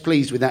best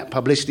pleased with that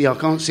publicity. I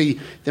can't see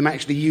them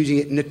actually using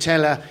it.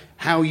 Nutella,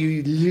 how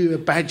you lure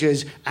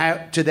badgers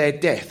out to their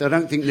death. I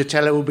don't think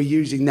Nutella will be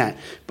using that.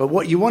 But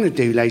what you want to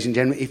do, ladies and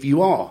gentlemen, if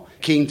you are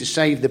keen to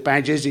save the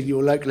badgers in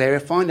your local area,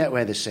 find out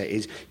where the set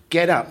is,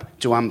 get up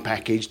to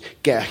Unpackaged,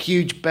 get a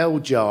huge bell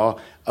jar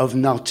of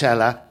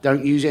Nutella,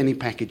 don't use any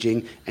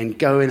packaging, and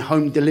go and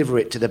home deliver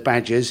it to the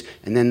badgers,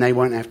 and then they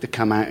won't have to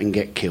come out and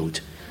get killed.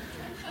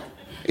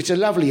 It's a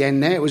lovely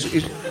end there. It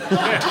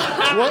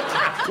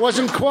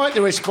wasn't quite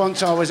the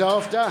response I was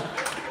after,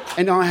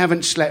 and I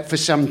haven't slept for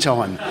some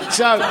time.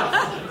 So,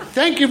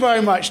 thank you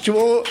very much to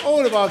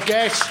all of our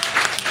guests.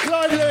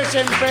 Clive Lewis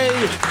MP,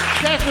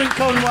 Catherine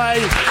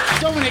Conway,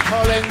 Dominic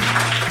Holland.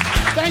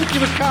 Thank you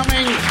for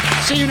coming.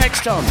 See you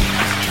next time.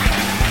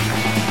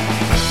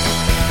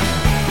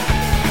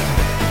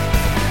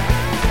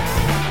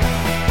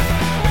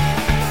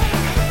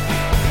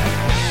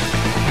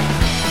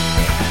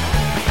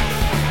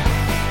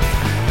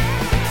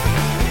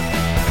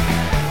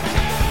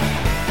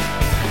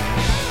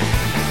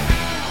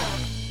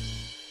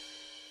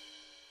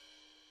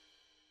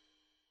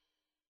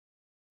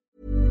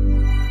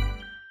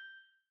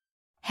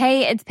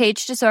 Hey, it's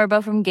Paige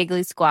DeSorbo from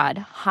Giggly Squad.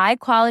 High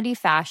quality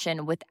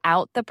fashion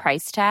without the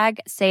price tag.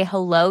 Say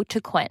hello to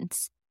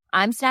Quince.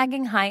 I'm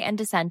snagging high-end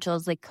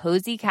essentials like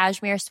cozy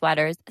cashmere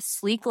sweaters,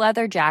 sleek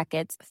leather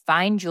jackets,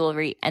 fine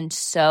jewelry, and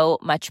so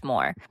much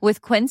more.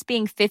 With Quince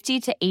being 50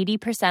 to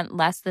 80%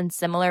 less than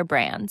similar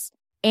brands.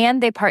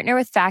 And they partner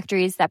with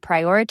factories that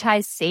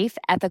prioritize safe,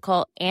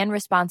 ethical, and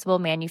responsible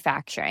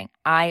manufacturing.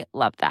 I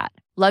love that.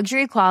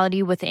 Luxury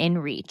quality within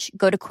reach.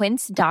 Go to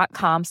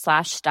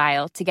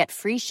quince.com/style to get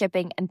free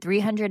shipping and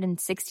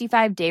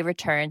 365-day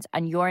returns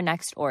on your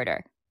next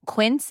order.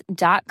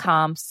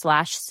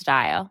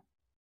 quince.com/style.